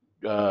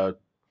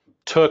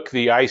took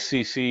the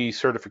ICC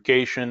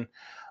certification.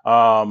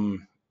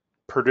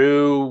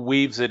 Purdue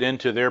weaves it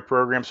into their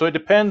program. So it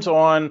depends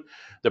on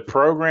the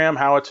program,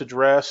 how it's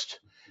addressed.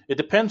 It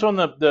depends on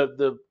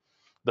the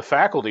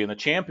faculty and the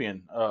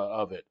champion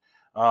of it.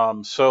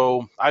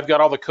 So I've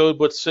got all the code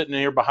books sitting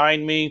here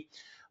behind me.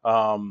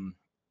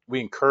 We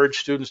encourage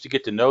students to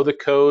get to know the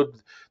code.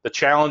 The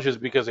challenge is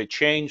because they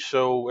change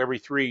so every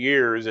 3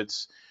 years,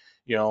 it's,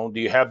 do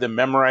you have them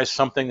memorize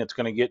something that's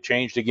going to get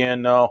changed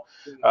again? No.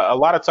 A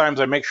lot of times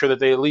I make sure that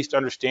they at least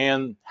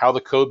understand how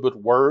the code book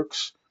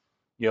works.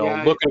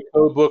 Look at a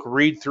code book,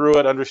 read through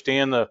it,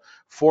 understand the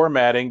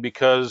formatting,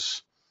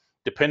 because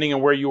depending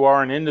on where you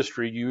are in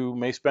industry, you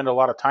may spend a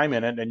lot of time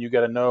in it, and you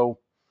got to know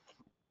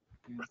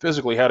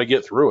physically how to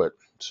get through it.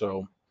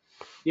 So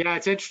yeah,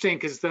 it's interesting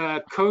because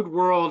the code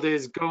world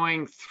is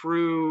going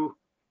through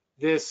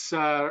this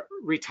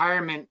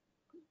retirement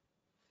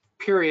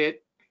period,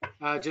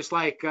 just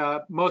like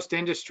most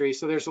industries.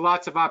 So there's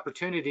lots of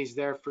opportunities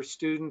there for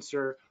students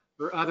or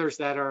others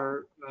that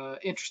are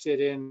interested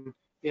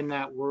in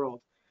that world.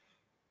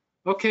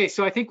 Okay,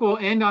 so I think we'll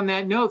end on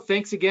that note.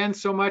 Thanks again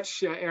so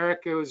much,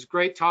 Eric. It was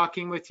great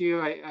talking with you.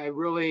 I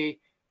really,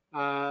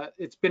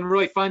 it's been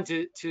really fun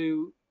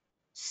to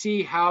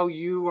see how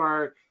you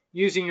are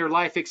using your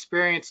life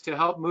experience to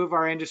help move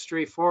our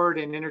industry forward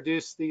and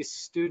introduce these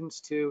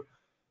students to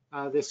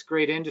this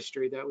great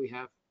industry that we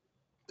have.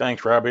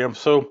 Thanks, Robbie. I'm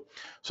so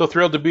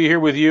thrilled to be here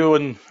with you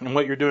and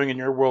what you're doing in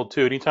your world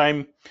too.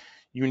 Anytime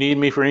you need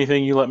me for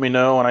anything, you let me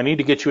know. And I need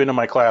to get you into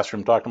my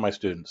classroom, talk to my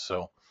students.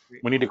 So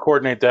we need to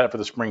coordinate that for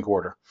the spring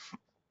quarter.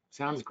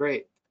 Sounds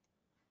great.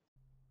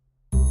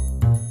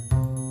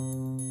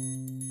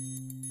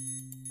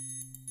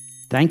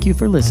 Thank you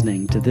for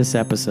listening to this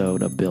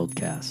episode of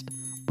Buildcast,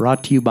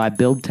 brought to you by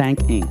BuildTank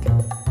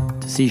Inc.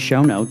 To see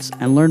show notes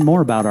and learn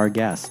more about our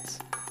guests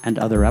and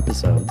other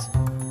episodes,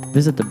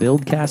 visit the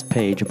Buildcast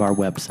page of our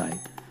website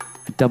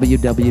at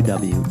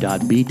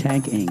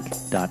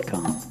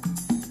www.btankinc.com.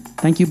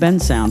 Thank you, Ben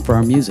Sound, for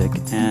our music,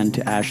 and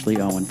to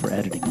Ashley Owen for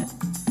editing it,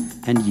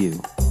 and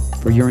you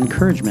for your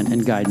encouragement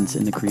and guidance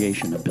in the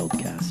creation of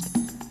Buildcast.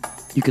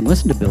 You can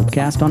listen to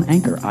Buildcast on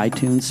Anchor,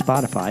 iTunes,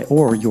 Spotify,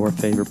 or your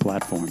favorite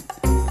platform.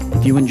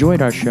 If you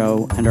enjoyed our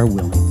show and are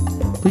willing,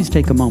 please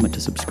take a moment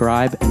to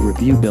subscribe and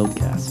review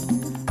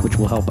Buildcast, which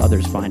will help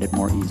others find it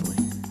more easily.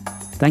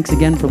 Thanks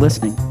again for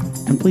listening,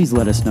 and please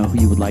let us know who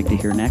you would like to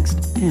hear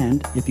next,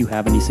 and if you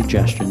have any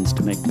suggestions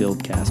to make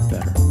Buildcast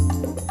better.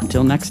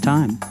 Until next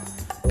time,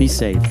 be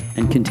safe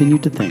and continue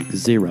to think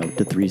 0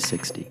 to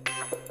 360.